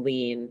these like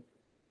lean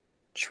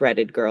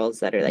shredded girls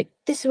that are like,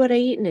 this is what I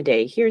eat in a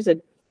day. Here's a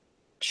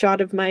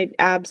shot of my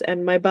abs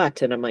and my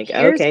butt. And I'm like,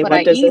 here's okay, what I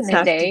what does eat this in a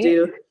have to day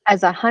do?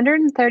 as a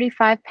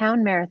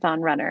 135-pound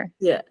marathon runner.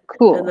 Yeah. And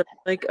Cool. then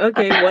like,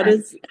 okay, what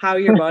does how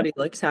your body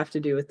looks have to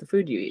do with the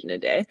food you eat in a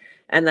day?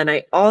 And then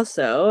I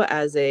also,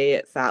 as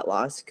a fat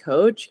loss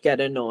coach, get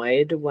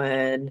annoyed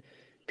when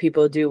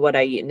people do what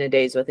I eat in a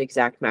days with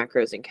exact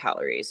macros and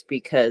calories,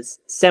 because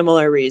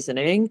similar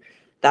reasoning,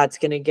 that's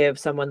going to give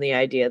someone the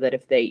idea that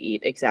if they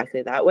eat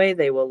exactly that way,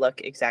 they will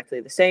look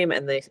exactly the same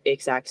and the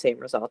exact same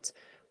results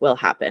will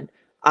happen.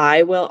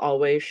 I will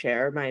always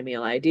share my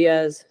meal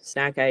ideas,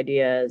 snack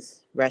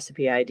ideas,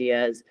 recipe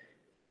ideas.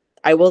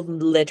 I will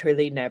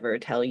literally never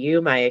tell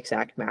you my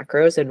exact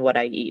macros and what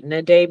I eat in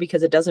a day,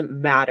 because it doesn't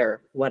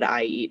matter what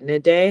I eat in a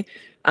day,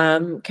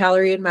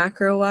 calorie and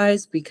macro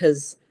wise,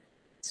 because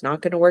it's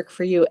not going to work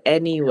for you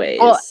anyways.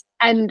 Well,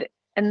 and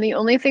the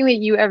only thing that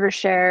you ever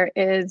share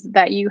is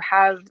that you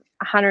have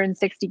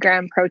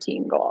 160-gram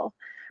protein goal,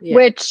 Yeah.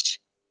 which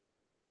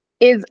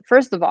is,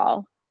 first of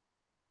all,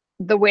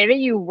 the way that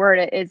you word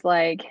it is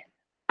like,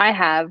 I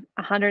have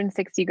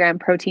 160-gram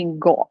protein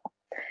goal.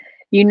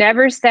 You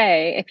never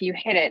say if you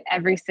hit it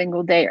every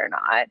single day or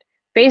not.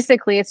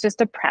 Basically, it's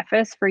just a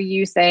preface for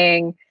you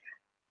saying,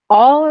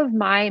 all of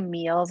my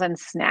meals and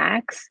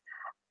snacks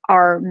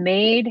are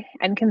made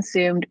and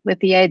consumed with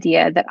the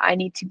idea that I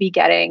need to be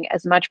getting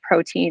as much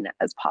protein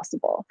as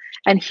possible.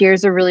 And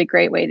here's a really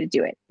great way to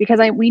do it, because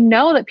we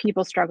know that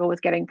people struggle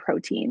with getting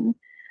protein.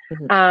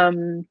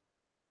 Mhm.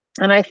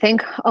 And I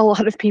think a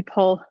lot of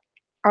people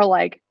are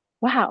like,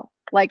 wow,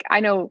 like I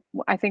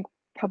think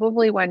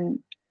probably one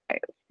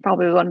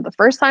of the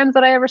first times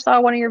that I ever saw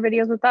one of your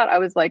videos with that, I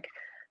was like,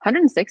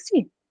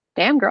 160,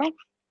 damn girl.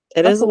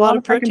 It That's is a a lot lot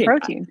of of freaking protein.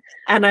 protein.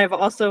 And I've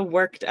also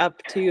worked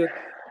up to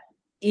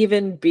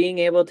even being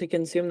able to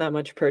consume that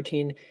much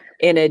protein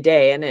in a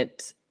day, and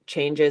it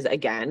changes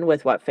again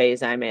with what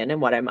phase I'm in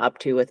and what I'm up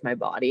to with my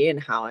body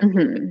and how I'm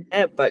doing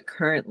it. But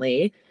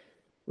currently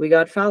we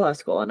got fat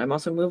loss goal, and I'm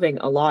also moving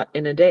a lot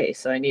in a day.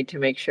 So I need to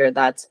make sure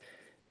that's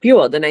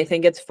fueled. And I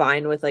think it's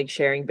fine with like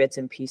sharing bits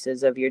and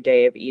pieces of your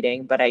day of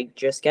eating, but I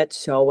just get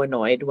so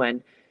annoyed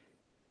when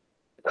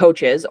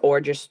coaches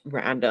or just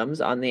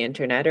randoms on the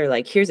internet are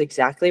like, here's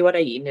exactly what I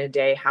eat in a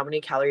day, how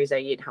many calories I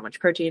eat, how much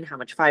protein, how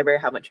much fiber,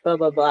 how much blah,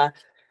 blah, blah.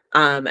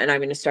 And I'm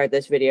going to start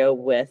this video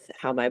with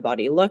how my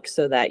body looks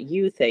so that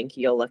you think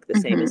you'll look the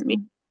same as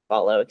me,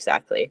 follow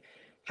exactly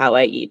how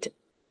I eat.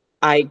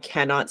 I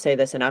cannot say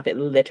this enough. It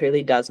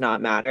literally does not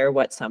matter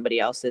what somebody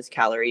else's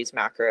calories,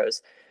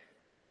 macros,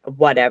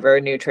 whatever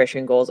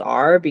nutrition goals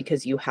are,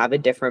 because you have a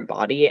different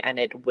body and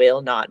it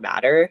will not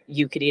matter.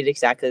 You could eat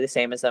exactly the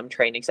same as them,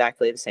 train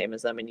exactly the same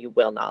as them, and you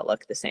will not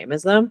look the same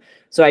as them.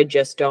 So I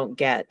just don't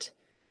get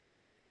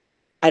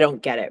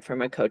it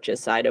from a coach's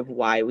side of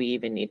why we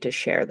even need to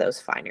share those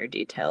finer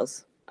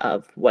details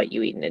of what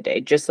you eat in a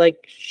day. Just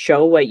like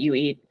show what you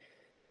eat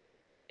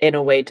in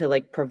a way to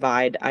like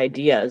provide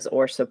ideas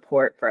or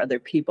support for other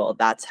people.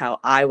 That's how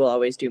I will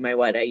always do my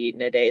what I eat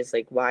in a day, is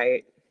like,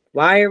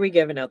 why are we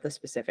giving out the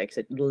specifics?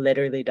 It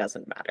literally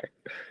doesn't matter.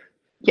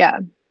 Yeah.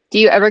 Do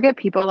you ever get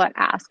people that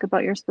ask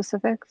about your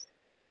specifics?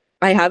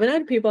 I haven't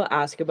had people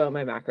ask about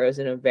my macros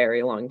in a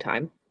very long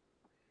time.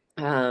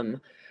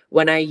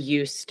 When I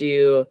used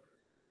to,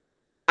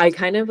 I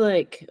kind of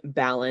like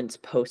balance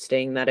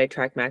posting that I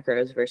track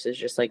macros versus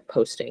just like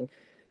posting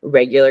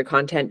regular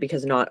content,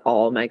 because not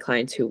all my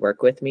clients who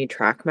work with me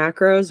track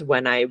macros.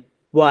 When I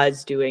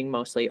was doing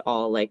mostly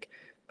all like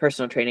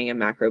personal training and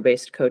macro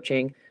based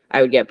coaching,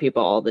 I would get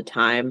people all the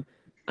time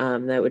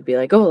that would be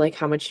like, oh, like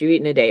how much do you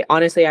eat in a day?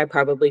 Honestly, I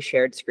probably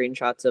shared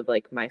screenshots of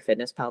like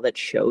MyFitnessPal that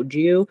showed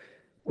you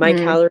my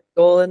calorie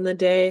goal in the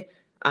day.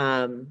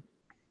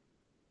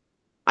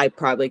 I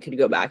probably could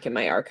go back in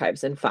my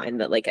archives and find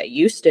that like I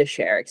used to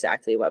share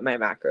exactly what my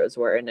macros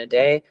were in a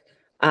day.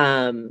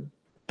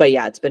 But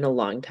yeah, it's been a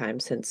long time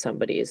since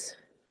somebody's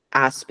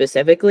asked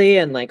specifically,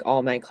 and like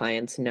all my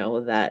clients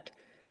know that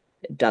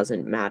it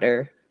doesn't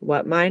matter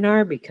what mine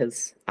are,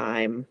 because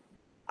I'm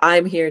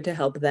here to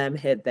help them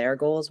hit their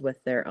goals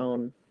with their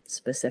own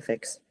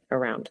specifics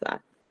around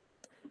that.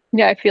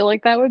 Yeah, I feel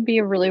like that would be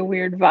a really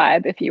weird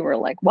vibe if you were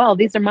like, well,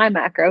 these are my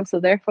macros, so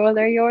therefore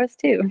they're yours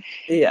too.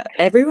 Yeah,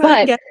 everyone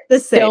But gets the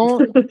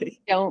same.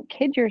 don't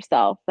kid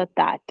yourself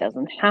that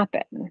doesn't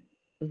happen.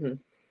 Mm-hmm.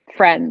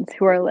 Friends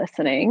who are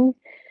listening,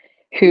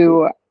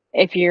 who,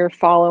 if you're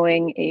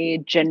following a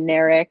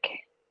generic,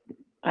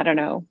 I don't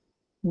know,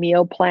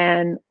 meal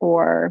plan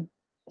or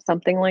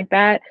something like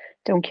that,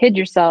 don't kid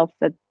yourself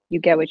that you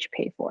get what you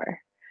pay for.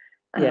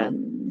 Yeah.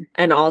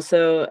 And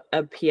also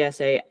a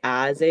PSA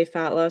as a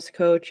fat loss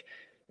coach,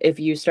 if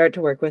you start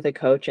to work with a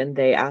coach and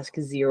they ask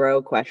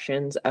 0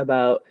 questions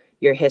about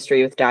your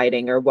history with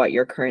dieting or what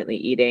you're currently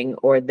eating,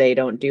 or they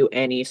don't do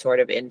any sort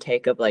of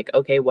intake of like,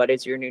 okay, what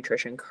does your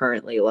nutrition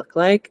currently look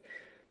like?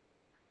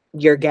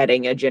 You're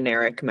getting a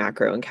generic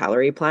macro and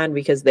calorie plan,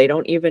 because they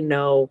don't even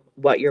know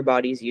what your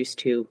body's used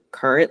to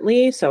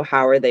currently. So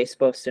how are they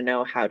supposed to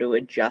know how to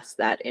adjust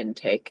that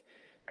intake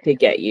to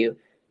get you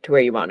to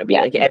where you want to be?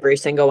 Like every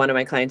single one of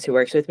my clients who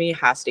works with me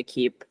has to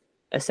keep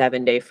a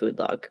 7-day food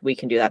log. We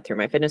can do that through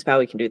MyFitnessPal.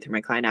 We can do it through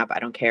my client app. I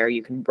don't care.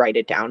 You can write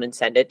it down and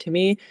send it to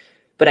me.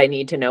 But I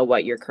need to know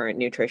what your current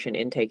nutrition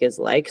intake is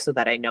like so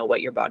that I know what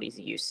your body's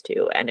used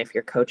to. And if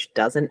your coach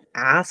doesn't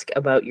ask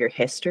about your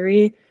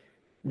history,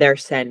 they're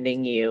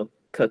sending you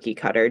cookie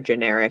cutter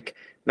generic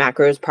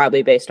macros,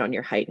 probably based on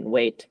your height and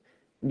weight,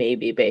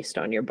 maybe based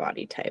on your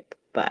body type.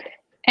 But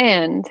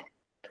and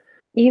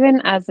even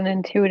as an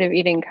intuitive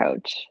eating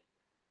coach,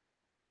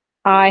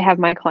 I have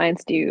my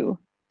clients do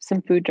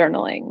some food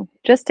journaling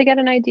just to get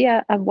an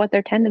idea of what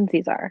their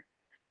tendencies are.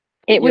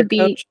 It would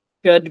be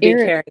should be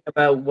caring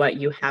about what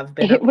you have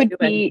been up to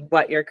and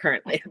what you're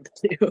currently up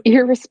to.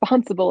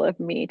 Irresponsible of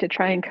me to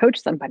try and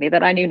coach somebody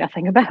that I knew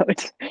nothing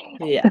about.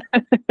 Yeah.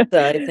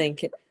 So I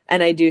think,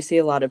 and I do see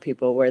a lot of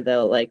people where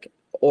they'll like,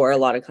 or a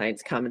lot of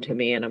clients come to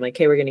me and I'm like,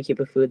 hey, we're going to keep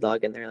a food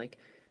log. And they're like,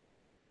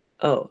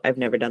 oh, I've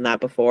never done that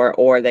before.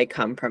 Or they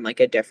come from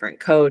like a different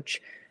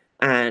coach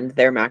and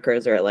their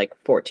macros are at like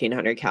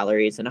 1,400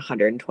 calories and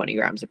 120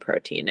 grams of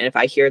protein. And if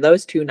I hear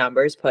those two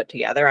numbers put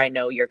together, I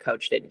know your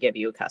coach didn't give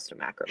you a custom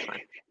macro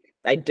plan.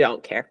 I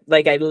don't care.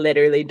 Like, I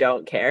literally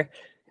don't care,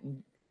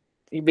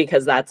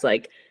 because that's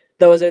like,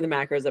 those are the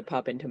macros that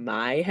pop into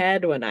my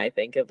head when I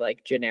think of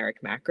like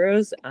generic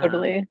macros.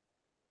 Totally.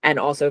 And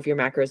also, if your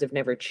macros have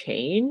never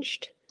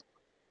changed,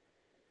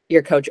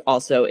 your coach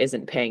also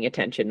isn't paying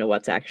attention to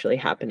what's actually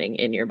happening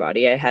in your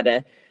body. I had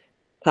a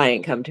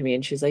client come to me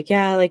and she's like,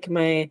 yeah, like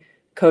my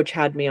coach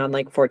had me on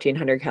like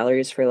 1,400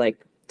 calories for like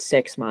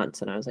 6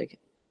 months. And I was like,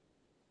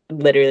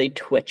 literally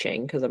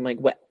twitching, because I'm like,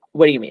 what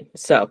do you mean?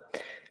 So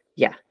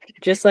yeah,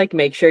 just like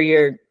make sure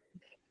your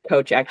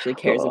coach actually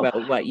cares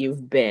about what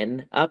you've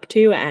been up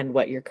to and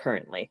what you're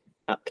currently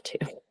up to.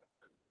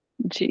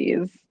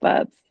 Jeez,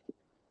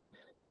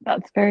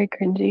 that's very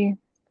cringy.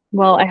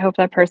 Well, I hope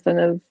that person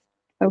is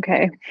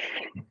okay.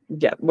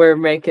 Yeah, we're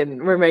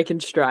making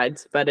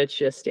strides, but it's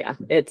just, yeah,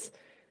 it's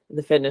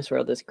the fitness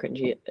world is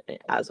cringy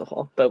as a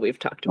whole, but we've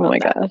talked Oh about my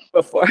that gosh.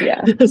 before.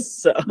 Yeah.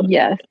 So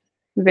Yes.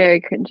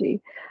 Very cringy.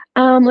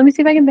 Let me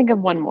see if I can think of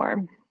one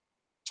more.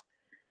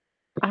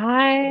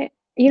 You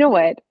know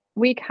what?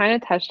 We kind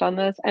of touched on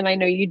this, and I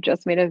know you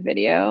just made a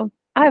video.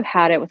 I've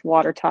had it with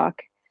water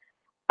talk.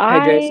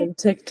 hydration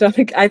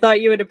TikTok. I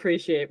thought you would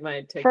appreciate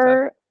my TikTok.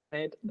 For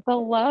the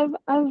love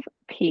of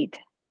Pete,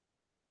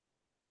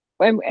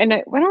 and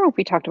I don't know if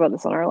we talked about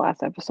this on our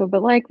last episode,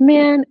 but like,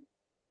 man,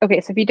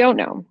 okay, so if you don't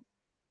know,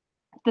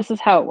 this is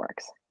how it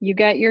works. You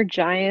get your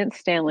giant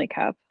Stanley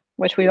cup,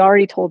 which we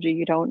already told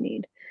you don't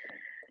need.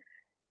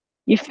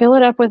 You fill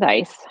it up with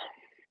ice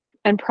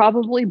and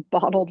probably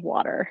bottled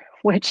water,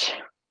 which,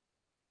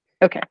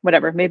 okay,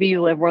 whatever. Maybe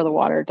you live where the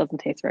water doesn't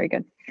taste very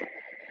good.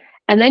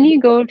 And then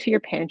you go to your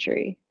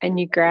pantry and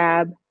you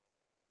grab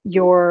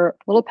your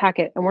little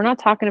packet. And we're not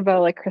talking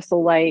about like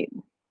Crystal Light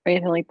or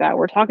anything like that.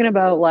 We're talking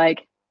about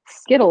like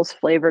Skittles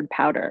flavored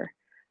powder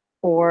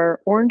or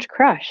Orange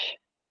Crush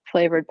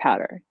flavored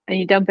powder. And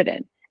you dump it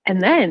in.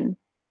 And then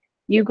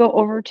you go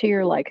over to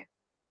your like,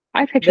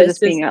 I picture this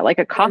being at like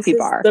a coffee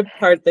bar. The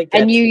part that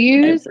gets and you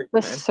use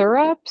the time.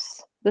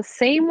 syrups, the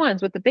same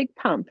ones with the big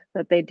pump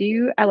that they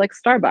do at like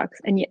Starbucks,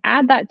 and you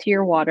add that to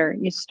your water,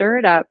 you stir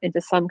it up into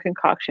some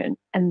concoction,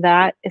 and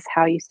that is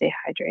how you stay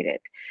hydrated.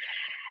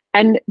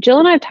 And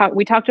Jill and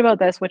we talked about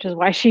this, which is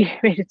why she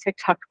made a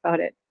TikTok about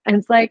it. And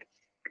it's like,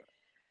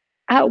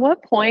 at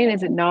what point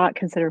is it not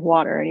considered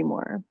water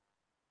anymore?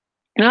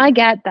 And I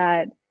get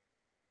that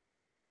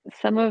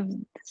some of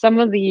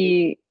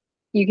the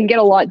you can get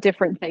a lot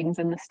different things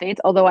in the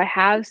States, although I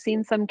have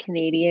seen some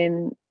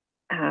Canadian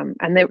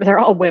and they're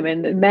all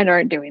women. Men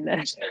aren't doing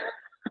this.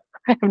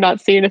 I have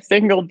not seen a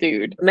single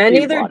dude. Men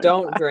either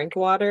don't drink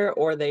water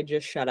or they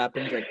just shut up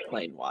and drink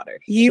plain water.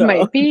 You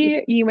might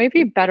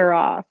be better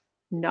off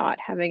not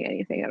having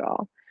anything at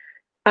all.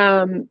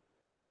 And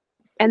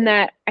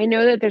that I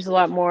know that there's a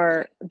lot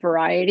more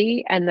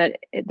variety and that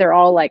they're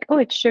all like, oh,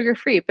 it's sugar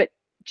free. But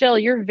Jill,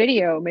 your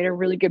video made a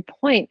really good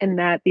point in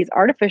that these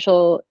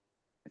artificial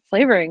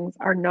flavorings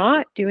are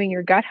not doing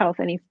your gut health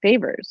any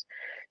favors.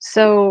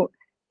 So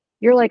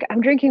you're like,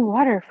 I'm drinking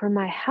water for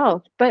my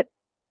health, but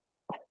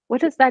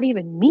what does that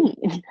even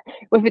mean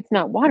if it's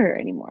not water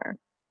anymore?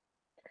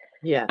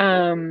 Yeah.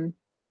 And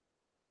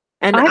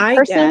I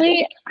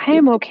personally, I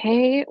am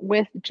okay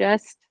with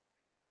just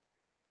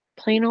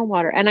plain old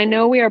water. And I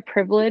know we are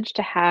privileged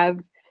to have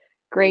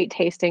great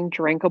tasting,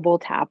 drinkable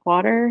tap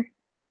water,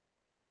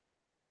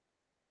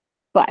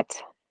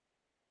 but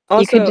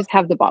also, you could just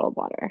have the bottled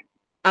water.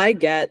 I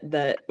get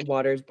that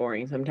water's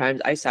boring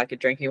sometimes. I suck at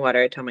drinking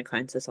water. I tell my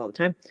clients this all the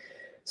time.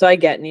 So I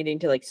get needing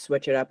to like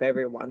switch it up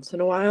every once in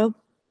a while.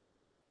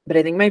 But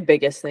I think my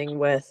biggest thing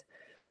with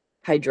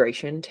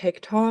hydration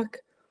TikTok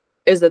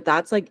is that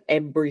that's like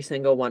every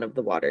single one of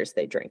the waters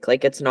they drink.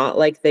 Like it's not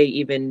like they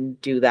even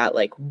do that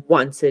like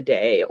once a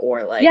day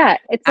or like, yeah,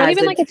 it's not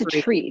even like it's a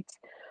treat.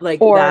 Like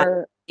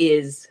that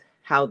is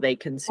how they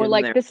consume. Or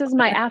like this is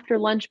my after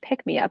lunch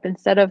pick me up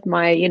instead of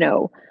my,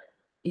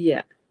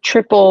 yeah,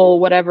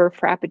 triple whatever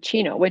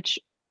frappuccino, which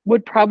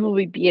would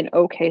probably be an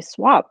okay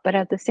swap. But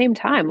at the same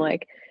time,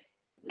 like,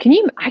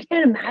 I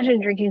can't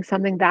imagine drinking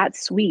something that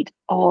sweet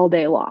all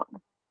day long.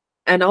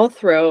 And I'll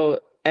throw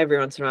every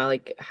once in a while,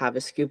 like have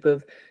a scoop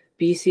of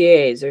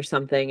BCAAs or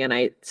something. And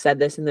I said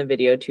this in the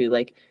video too,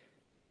 like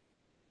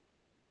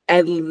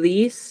at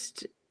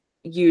least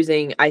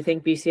I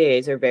think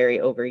BCAAs are very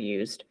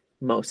overused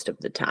most of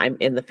the time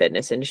in the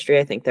fitness industry.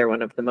 I think they're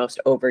one of the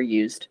most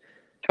overused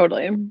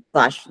totally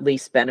 /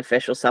 least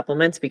beneficial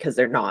supplements because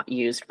they're not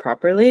used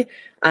properly.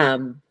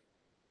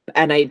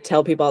 And I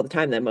tell people all the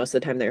time that most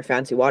of the time they're a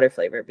fancy water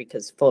flavor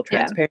because full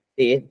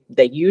transparency,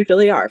 they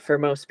usually are for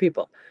most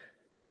people.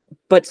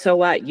 But so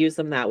what? Use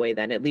them that way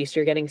then. At least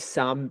you're getting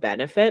some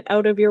benefit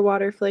out of your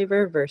water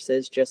flavor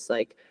versus just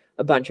like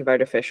a bunch of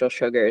artificial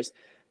sugars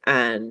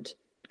and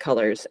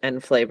colors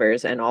and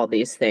flavors and all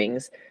these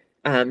things.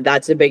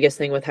 That's the biggest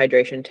thing with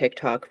hydration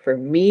TikTok for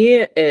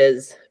me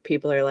is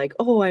people are like,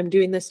 oh, I'm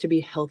doing this to be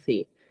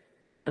healthy.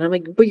 And I'm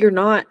like, but you're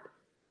not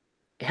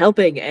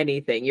helping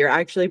anything. You're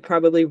actually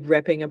probably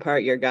ripping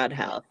apart your gut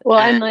health. Well,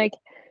 and like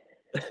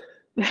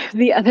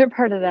the other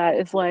part of that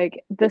is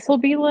like, this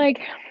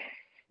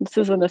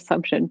is an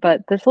assumption,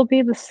 but this will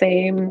be the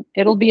same.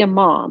 It'll be a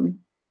mom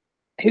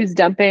who's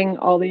dumping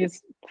all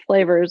these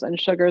flavors and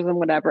sugars and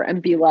whatever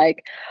and be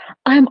like,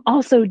 I'm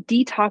also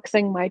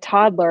detoxing my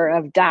toddler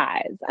of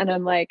dyes. And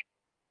I'm like,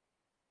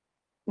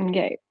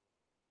 okay,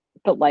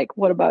 but like,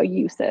 what about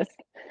you, sis?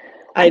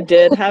 I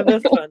did have a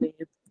funny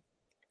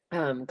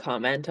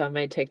comment on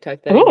my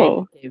TikTok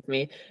that gave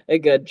me a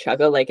good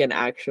chuckle, like an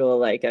actual,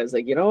 like, I was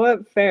like, you know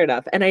what, fair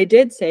enough. And I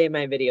did say in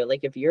my video, like,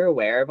 if you're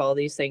aware of all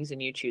these things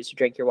and you choose to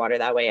drink your water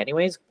that way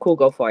anyways, cool,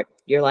 go for it.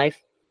 Your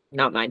life,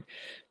 not mine.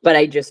 But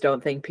I just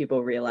don't think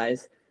people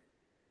realize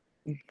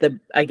the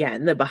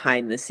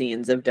behind the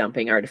scenes of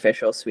dumping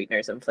artificial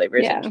sweeteners and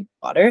flavors into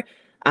water.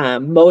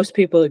 Most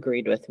people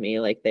agreed with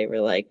me. Like they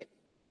were like,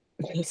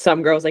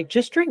 some girls like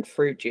just drink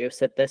fruit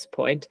juice at this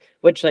point,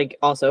 which like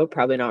also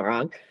probably not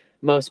wrong.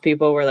 Most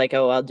people were like,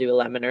 oh, I'll do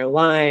lemon or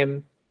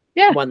lime.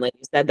 Yeah. One lady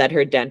said that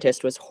her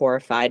dentist was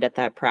horrified at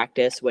that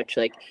practice, which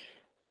like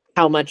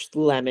how much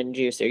lemon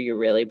juice are you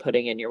really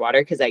putting in your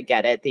water? Because I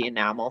get it, the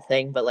enamel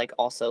thing, but like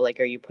also like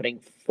are you putting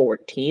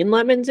 14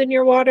 lemons in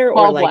your water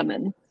or 12 like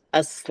lemon.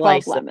 a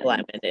slice of lemon.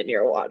 lemon in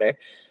your water?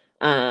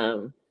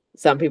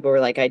 Some people were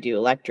like, I do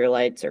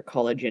electrolytes or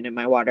collagen in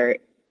my water.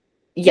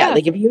 Yeah,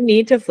 like if you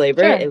need to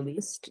flavor it, at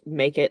least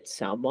make it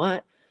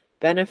somewhat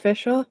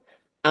beneficial.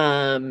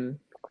 Where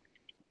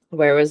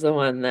was the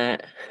one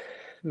that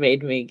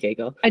made me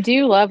giggle? I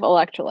do love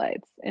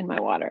electrolytes in my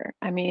water.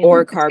 I mean,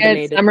 or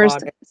carbonated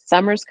water.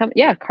 Summer's coming.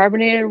 Yeah,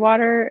 carbonated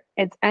water.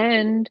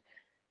 And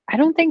I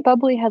don't think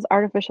bubbly has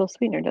artificial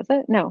sweetener, does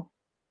it? No.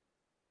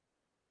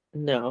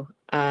 No.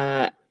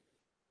 I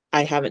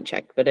haven't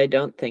checked, but I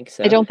don't think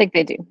so. I don't think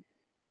they do.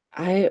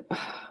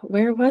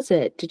 Where was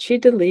it? Did she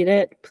delete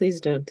it?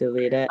 Please don't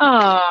delete it.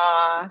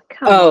 Aw,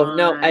 come on.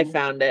 No, I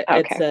found it. Okay.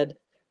 It said,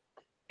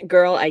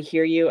 girl, I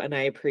hear you and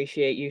I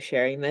appreciate you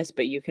sharing this,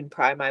 but you can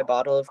pry my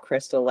bottle of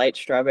Crystal Light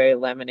strawberry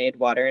lemonade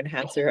water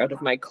enhancer out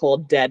of my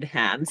cold, dead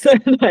hands.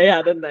 And I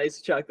had a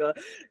nice chuckle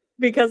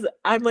because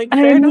I'm like,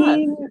 fair enough.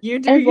 You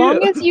do as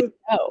long as you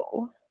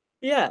know.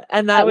 Yeah,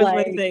 and that was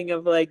my thing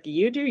of like,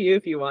 you do you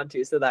if you want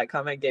to. So that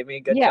comment gave me a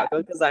good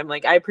chuckle because I'm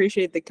like, I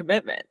appreciate the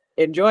commitment.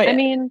 Enjoy it. I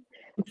mean,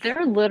 there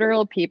are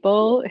literal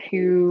people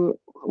who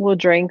will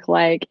drink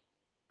like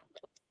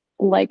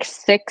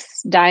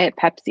 6 Diet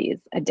Pepsis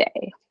a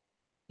day.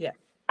 Yeah.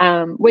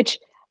 Which,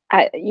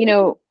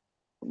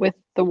 with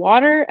the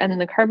water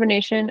and the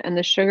carbonation and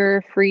the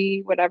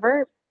sugar-free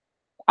whatever,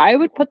 I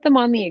would put them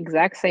on the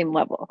exact same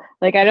level.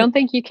 Like, I don't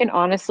think you can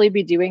honestly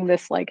be doing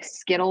this like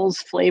Skittles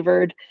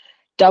flavored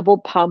double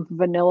pump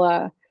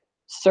vanilla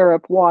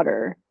syrup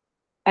water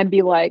and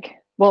be like,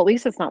 well, at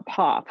least it's not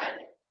pop.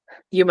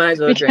 You might as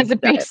well drink because it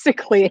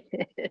basically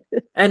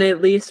is. And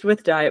at least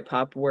with Diet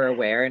Pop, we're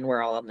aware and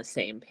we're all on the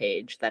same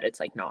page that it's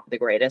like not the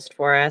greatest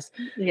for us.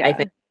 Yeah. I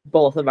think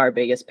both of our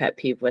biggest pet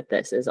peeve with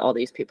this is all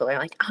these people are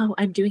like, oh,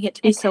 I'm doing it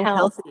to be so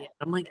healthy.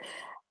 I'm like,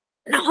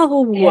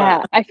 no.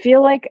 Yeah, I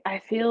feel like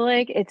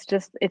it's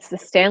the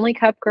Stanley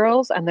Cup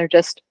girls and they're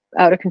just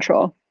out of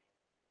control.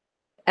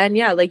 And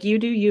yeah, like you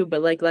do you,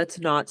 but like let's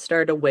not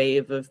start a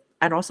wave of,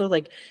 and also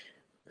like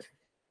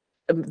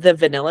the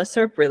vanilla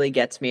syrup really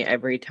gets me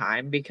every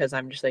time because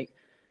I'm just like,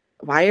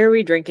 why are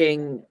we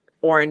drinking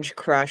Orange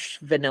Crush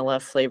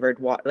vanilla flavored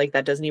water? Like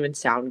that doesn't even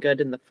sound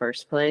good in the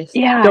first place.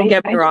 Yeah, don't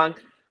get me wrong,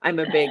 I'm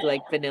a big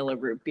like vanilla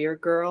root beer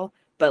girl,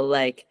 but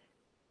like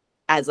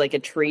as like a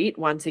treat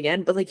once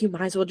again, but like you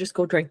might as well just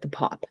go drink the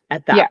pop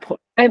at that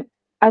point.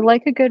 I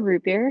like a good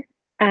root beer,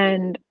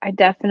 and I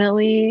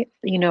definitely,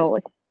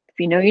 like if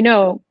you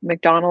know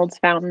McDonald's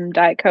Fountain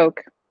Diet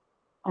Coke.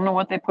 I don't know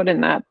what they put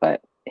in that,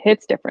 but it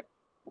hits different.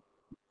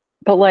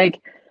 But like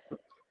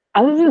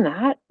other than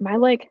that, my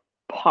like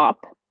pop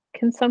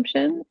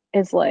consumption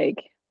is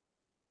like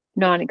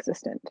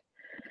non-existent.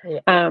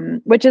 Yeah.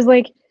 Which is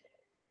like,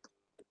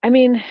 I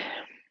mean,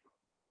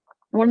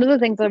 one of the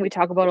things that we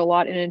talk about a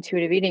lot in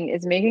intuitive eating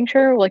is making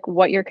sure like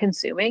what you're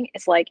consuming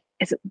is like,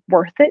 is it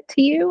worth it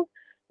to you?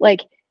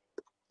 Like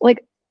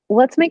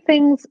let's make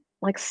things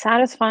like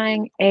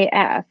satisfying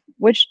AF,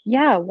 which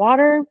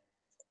water,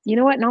 you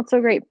know what, not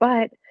so great.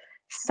 But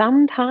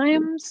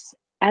sometimes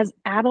as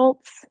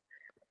adults,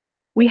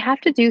 we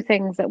have to do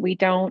things that we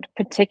don't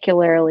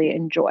particularly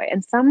enjoy.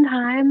 And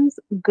sometimes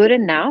good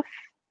enough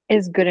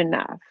is good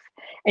enough.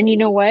 And you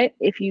know what?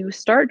 If you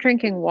start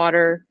drinking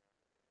water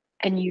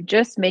and you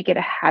just make it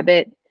a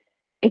habit,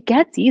 it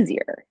gets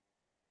easier,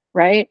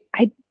 right?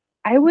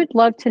 I would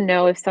love to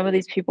know if some of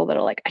these people that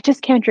are like, I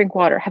just can't drink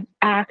water, have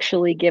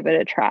actually given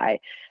it a try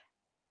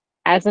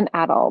as an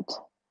adult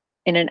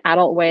in an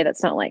adult way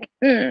that's not like,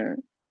 I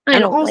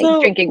don't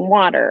like drinking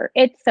water.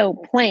 It's so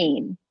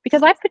plain.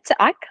 Because I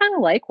kind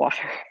of like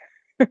water.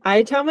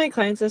 I tell my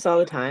clients this all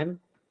the time.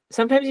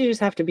 Sometimes you just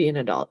have to be an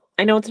adult.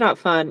 I know it's not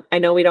fun. I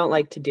know we don't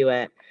like to do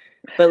it.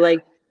 But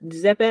like,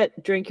 zip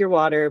it, drink your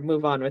water,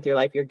 move on with your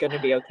life. You're going to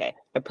be okay.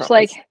 I promise.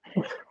 It's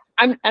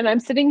like, I'm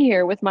sitting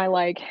here with my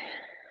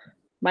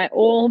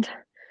old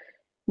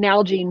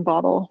Nalgene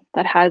bottle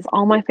that has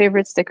all my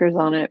favorite stickers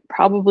on it.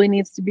 Probably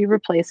needs to be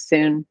replaced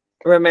soon.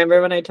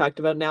 Remember when I talked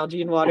about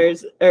Nalgene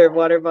waters or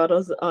water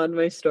bottles on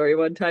my story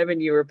one time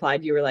and you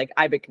replied, you were like,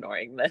 I'm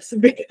ignoring this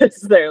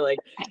because they're like,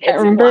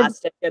 it's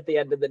plastic at the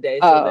end of the day.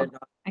 So they're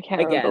not. I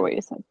can't remember what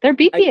you said. They're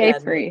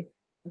BPA free.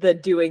 The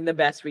doing the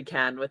best we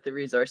can with the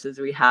resources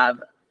we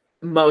have,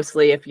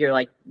 mostly if you're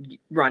like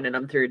running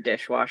them through a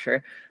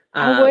dishwasher.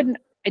 I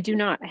do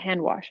not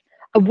hand wash.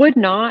 I would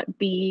not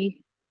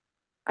be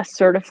a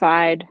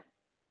certified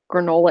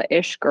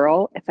granola-ish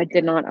girl if I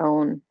did not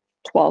own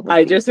 12 of these,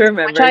 I just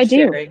remember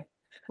sharing.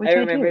 I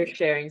remember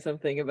sharing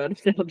something about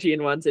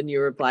Nalgene once and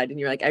you replied and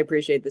you're like, I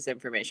appreciate this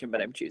information,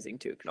 but I'm choosing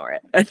to ignore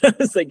it. And I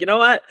was like, you know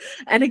what?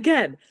 And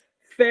again,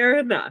 fair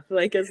enough.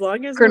 Like as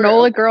long as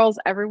granola girls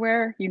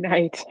everywhere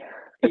unite.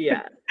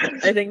 Yeah.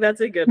 I think that's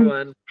a good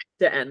one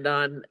to end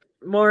on.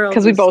 moral of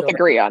Because we the both story.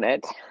 agree on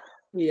it.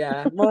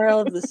 Yeah, moral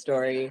of the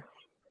story.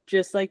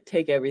 Just like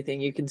take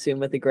everything you consume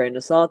with a grain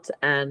of salt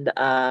and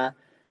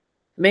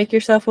make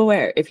yourself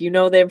aware. If you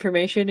know the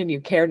information and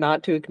you care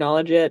not to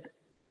acknowledge it,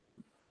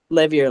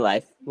 live your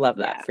life. Love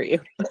that for you.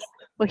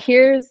 Well,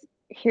 here's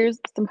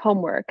some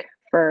homework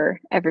for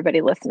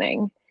everybody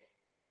listening.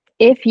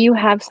 If you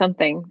have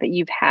something that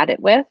you've had it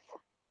with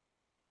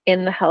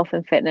in the health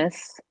and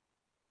fitness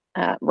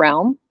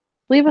realm,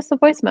 leave us a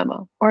voice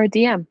memo or a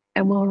DM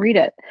and we'll read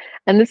it.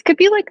 And this could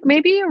be like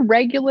maybe a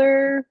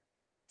regular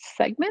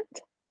segment.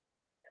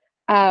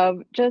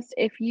 Just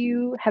if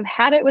you have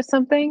had it with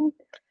something,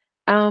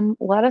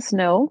 let us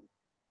know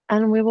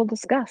and we will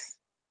discuss.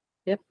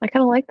 Yep. I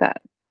kind of like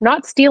that.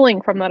 Not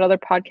stealing from that other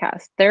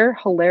podcast. They're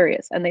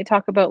hilarious and they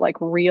talk about like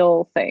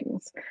real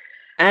things.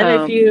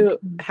 And if you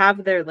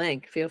have their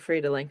link, feel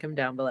free to link them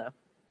down below.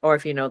 Or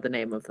if you know the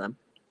name of them.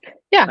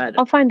 Yeah,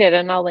 I'll find it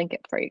and I'll link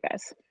it for you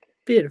guys.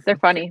 Beautiful. They're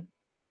funny.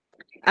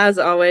 As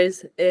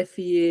always, if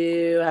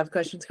you have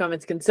questions,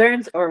 comments,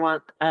 concerns, or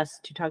want us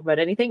to talk about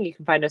anything, you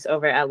can find us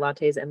over at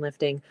Lattes and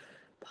Lifting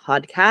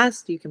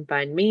Podcast. You can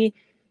find me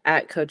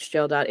at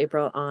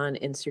coachjill.april on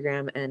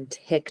Instagram and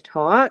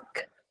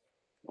TikTok.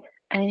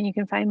 And you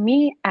can find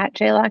me at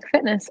JLAC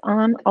Fitness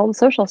on all the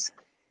socials.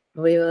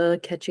 We will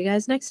catch you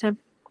guys next time.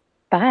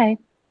 Bye.